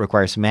 and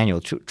requires some manual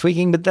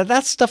tweaking. But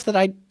that's stuff that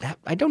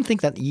I don't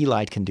think that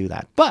E-Light can do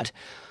that. But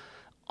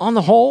on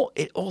the whole,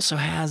 it also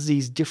has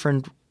these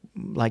different,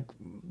 like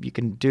you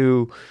can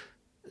do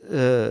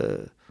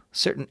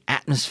certain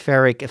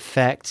atmospheric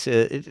effects.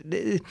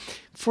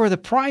 For the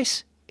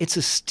price, it's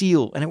a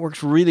steal, and it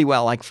works really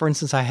well. Like, for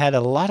instance, I had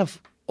a lot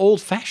of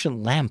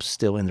old-fashioned lamps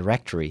still in the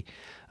rectory,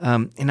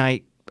 and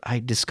I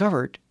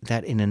discovered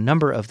that in a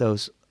number of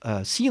those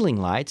ceiling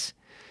lights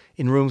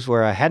in rooms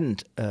where I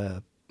hadn't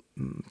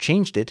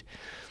changed it,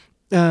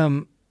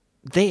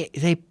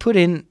 they put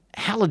in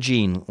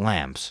halogen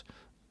lamps.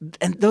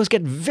 And those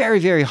get very,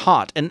 very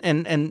hot.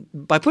 And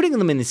by putting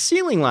them in the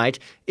ceiling light,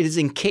 it is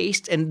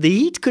encased and the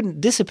heat couldn't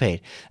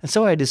dissipate. And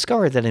so I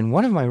discovered that in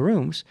one of my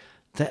rooms,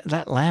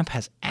 that lamp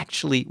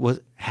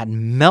had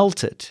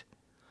melted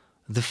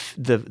the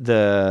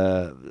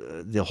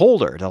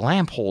holder, the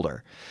lamp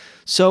holder.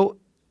 So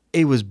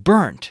it was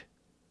burnt.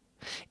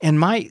 And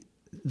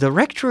the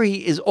rectory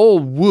is all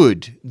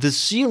wood. The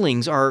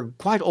ceilings are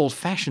quite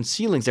old-fashioned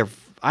ceilings. They're,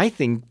 I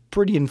think,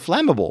 pretty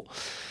inflammable.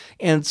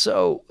 And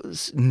so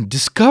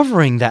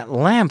discovering that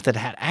lamp that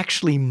had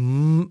actually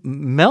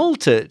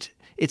melted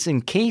its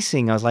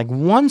encasing, I was like,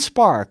 one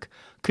spark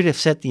could have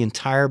set the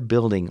entire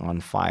building on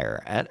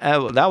fire. And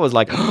that was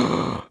like,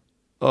 oh,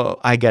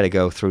 I got to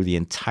go through the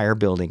entire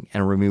building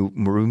and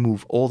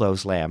remove all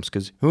those lamps,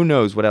 because who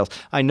knows what else.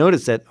 I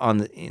noticed that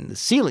in the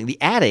ceiling,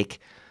 the attic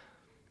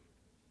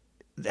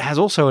has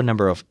also a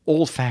number of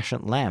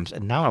old-fashioned lamps,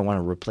 and now I want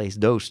to replace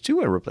those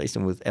too and replace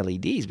them with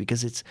LEDs,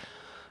 because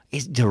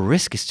the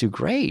risk is too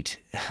great.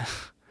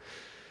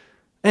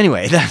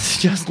 Anyway,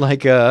 that's just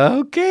like,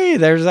 okay,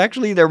 there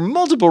are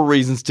multiple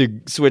reasons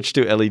to switch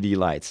to LED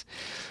lights.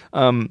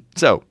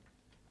 So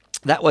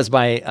that was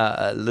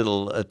my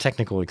little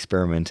technical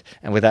experiment.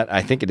 And with that,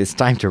 I think it is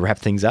time to wrap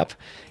things up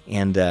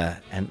and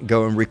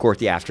go and record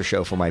the after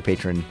show for my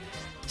Patreon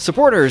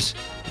supporters.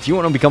 If you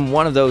want to become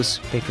one of those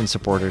Patreon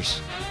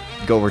supporters,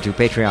 go over to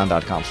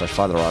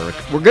patreon.com/Father Roderick.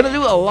 We're going to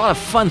do a lot of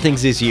fun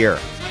things this year.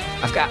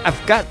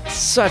 I've got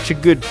such a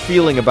good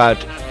feeling about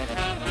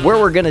where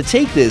we're going to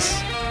take this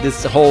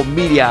whole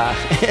media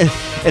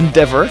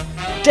endeavor.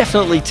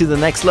 Definitely to the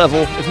next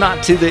level, if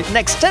not to the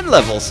next 10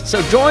 levels.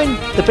 So join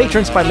the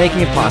patrons by making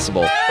it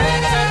possible.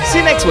 See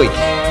you next week.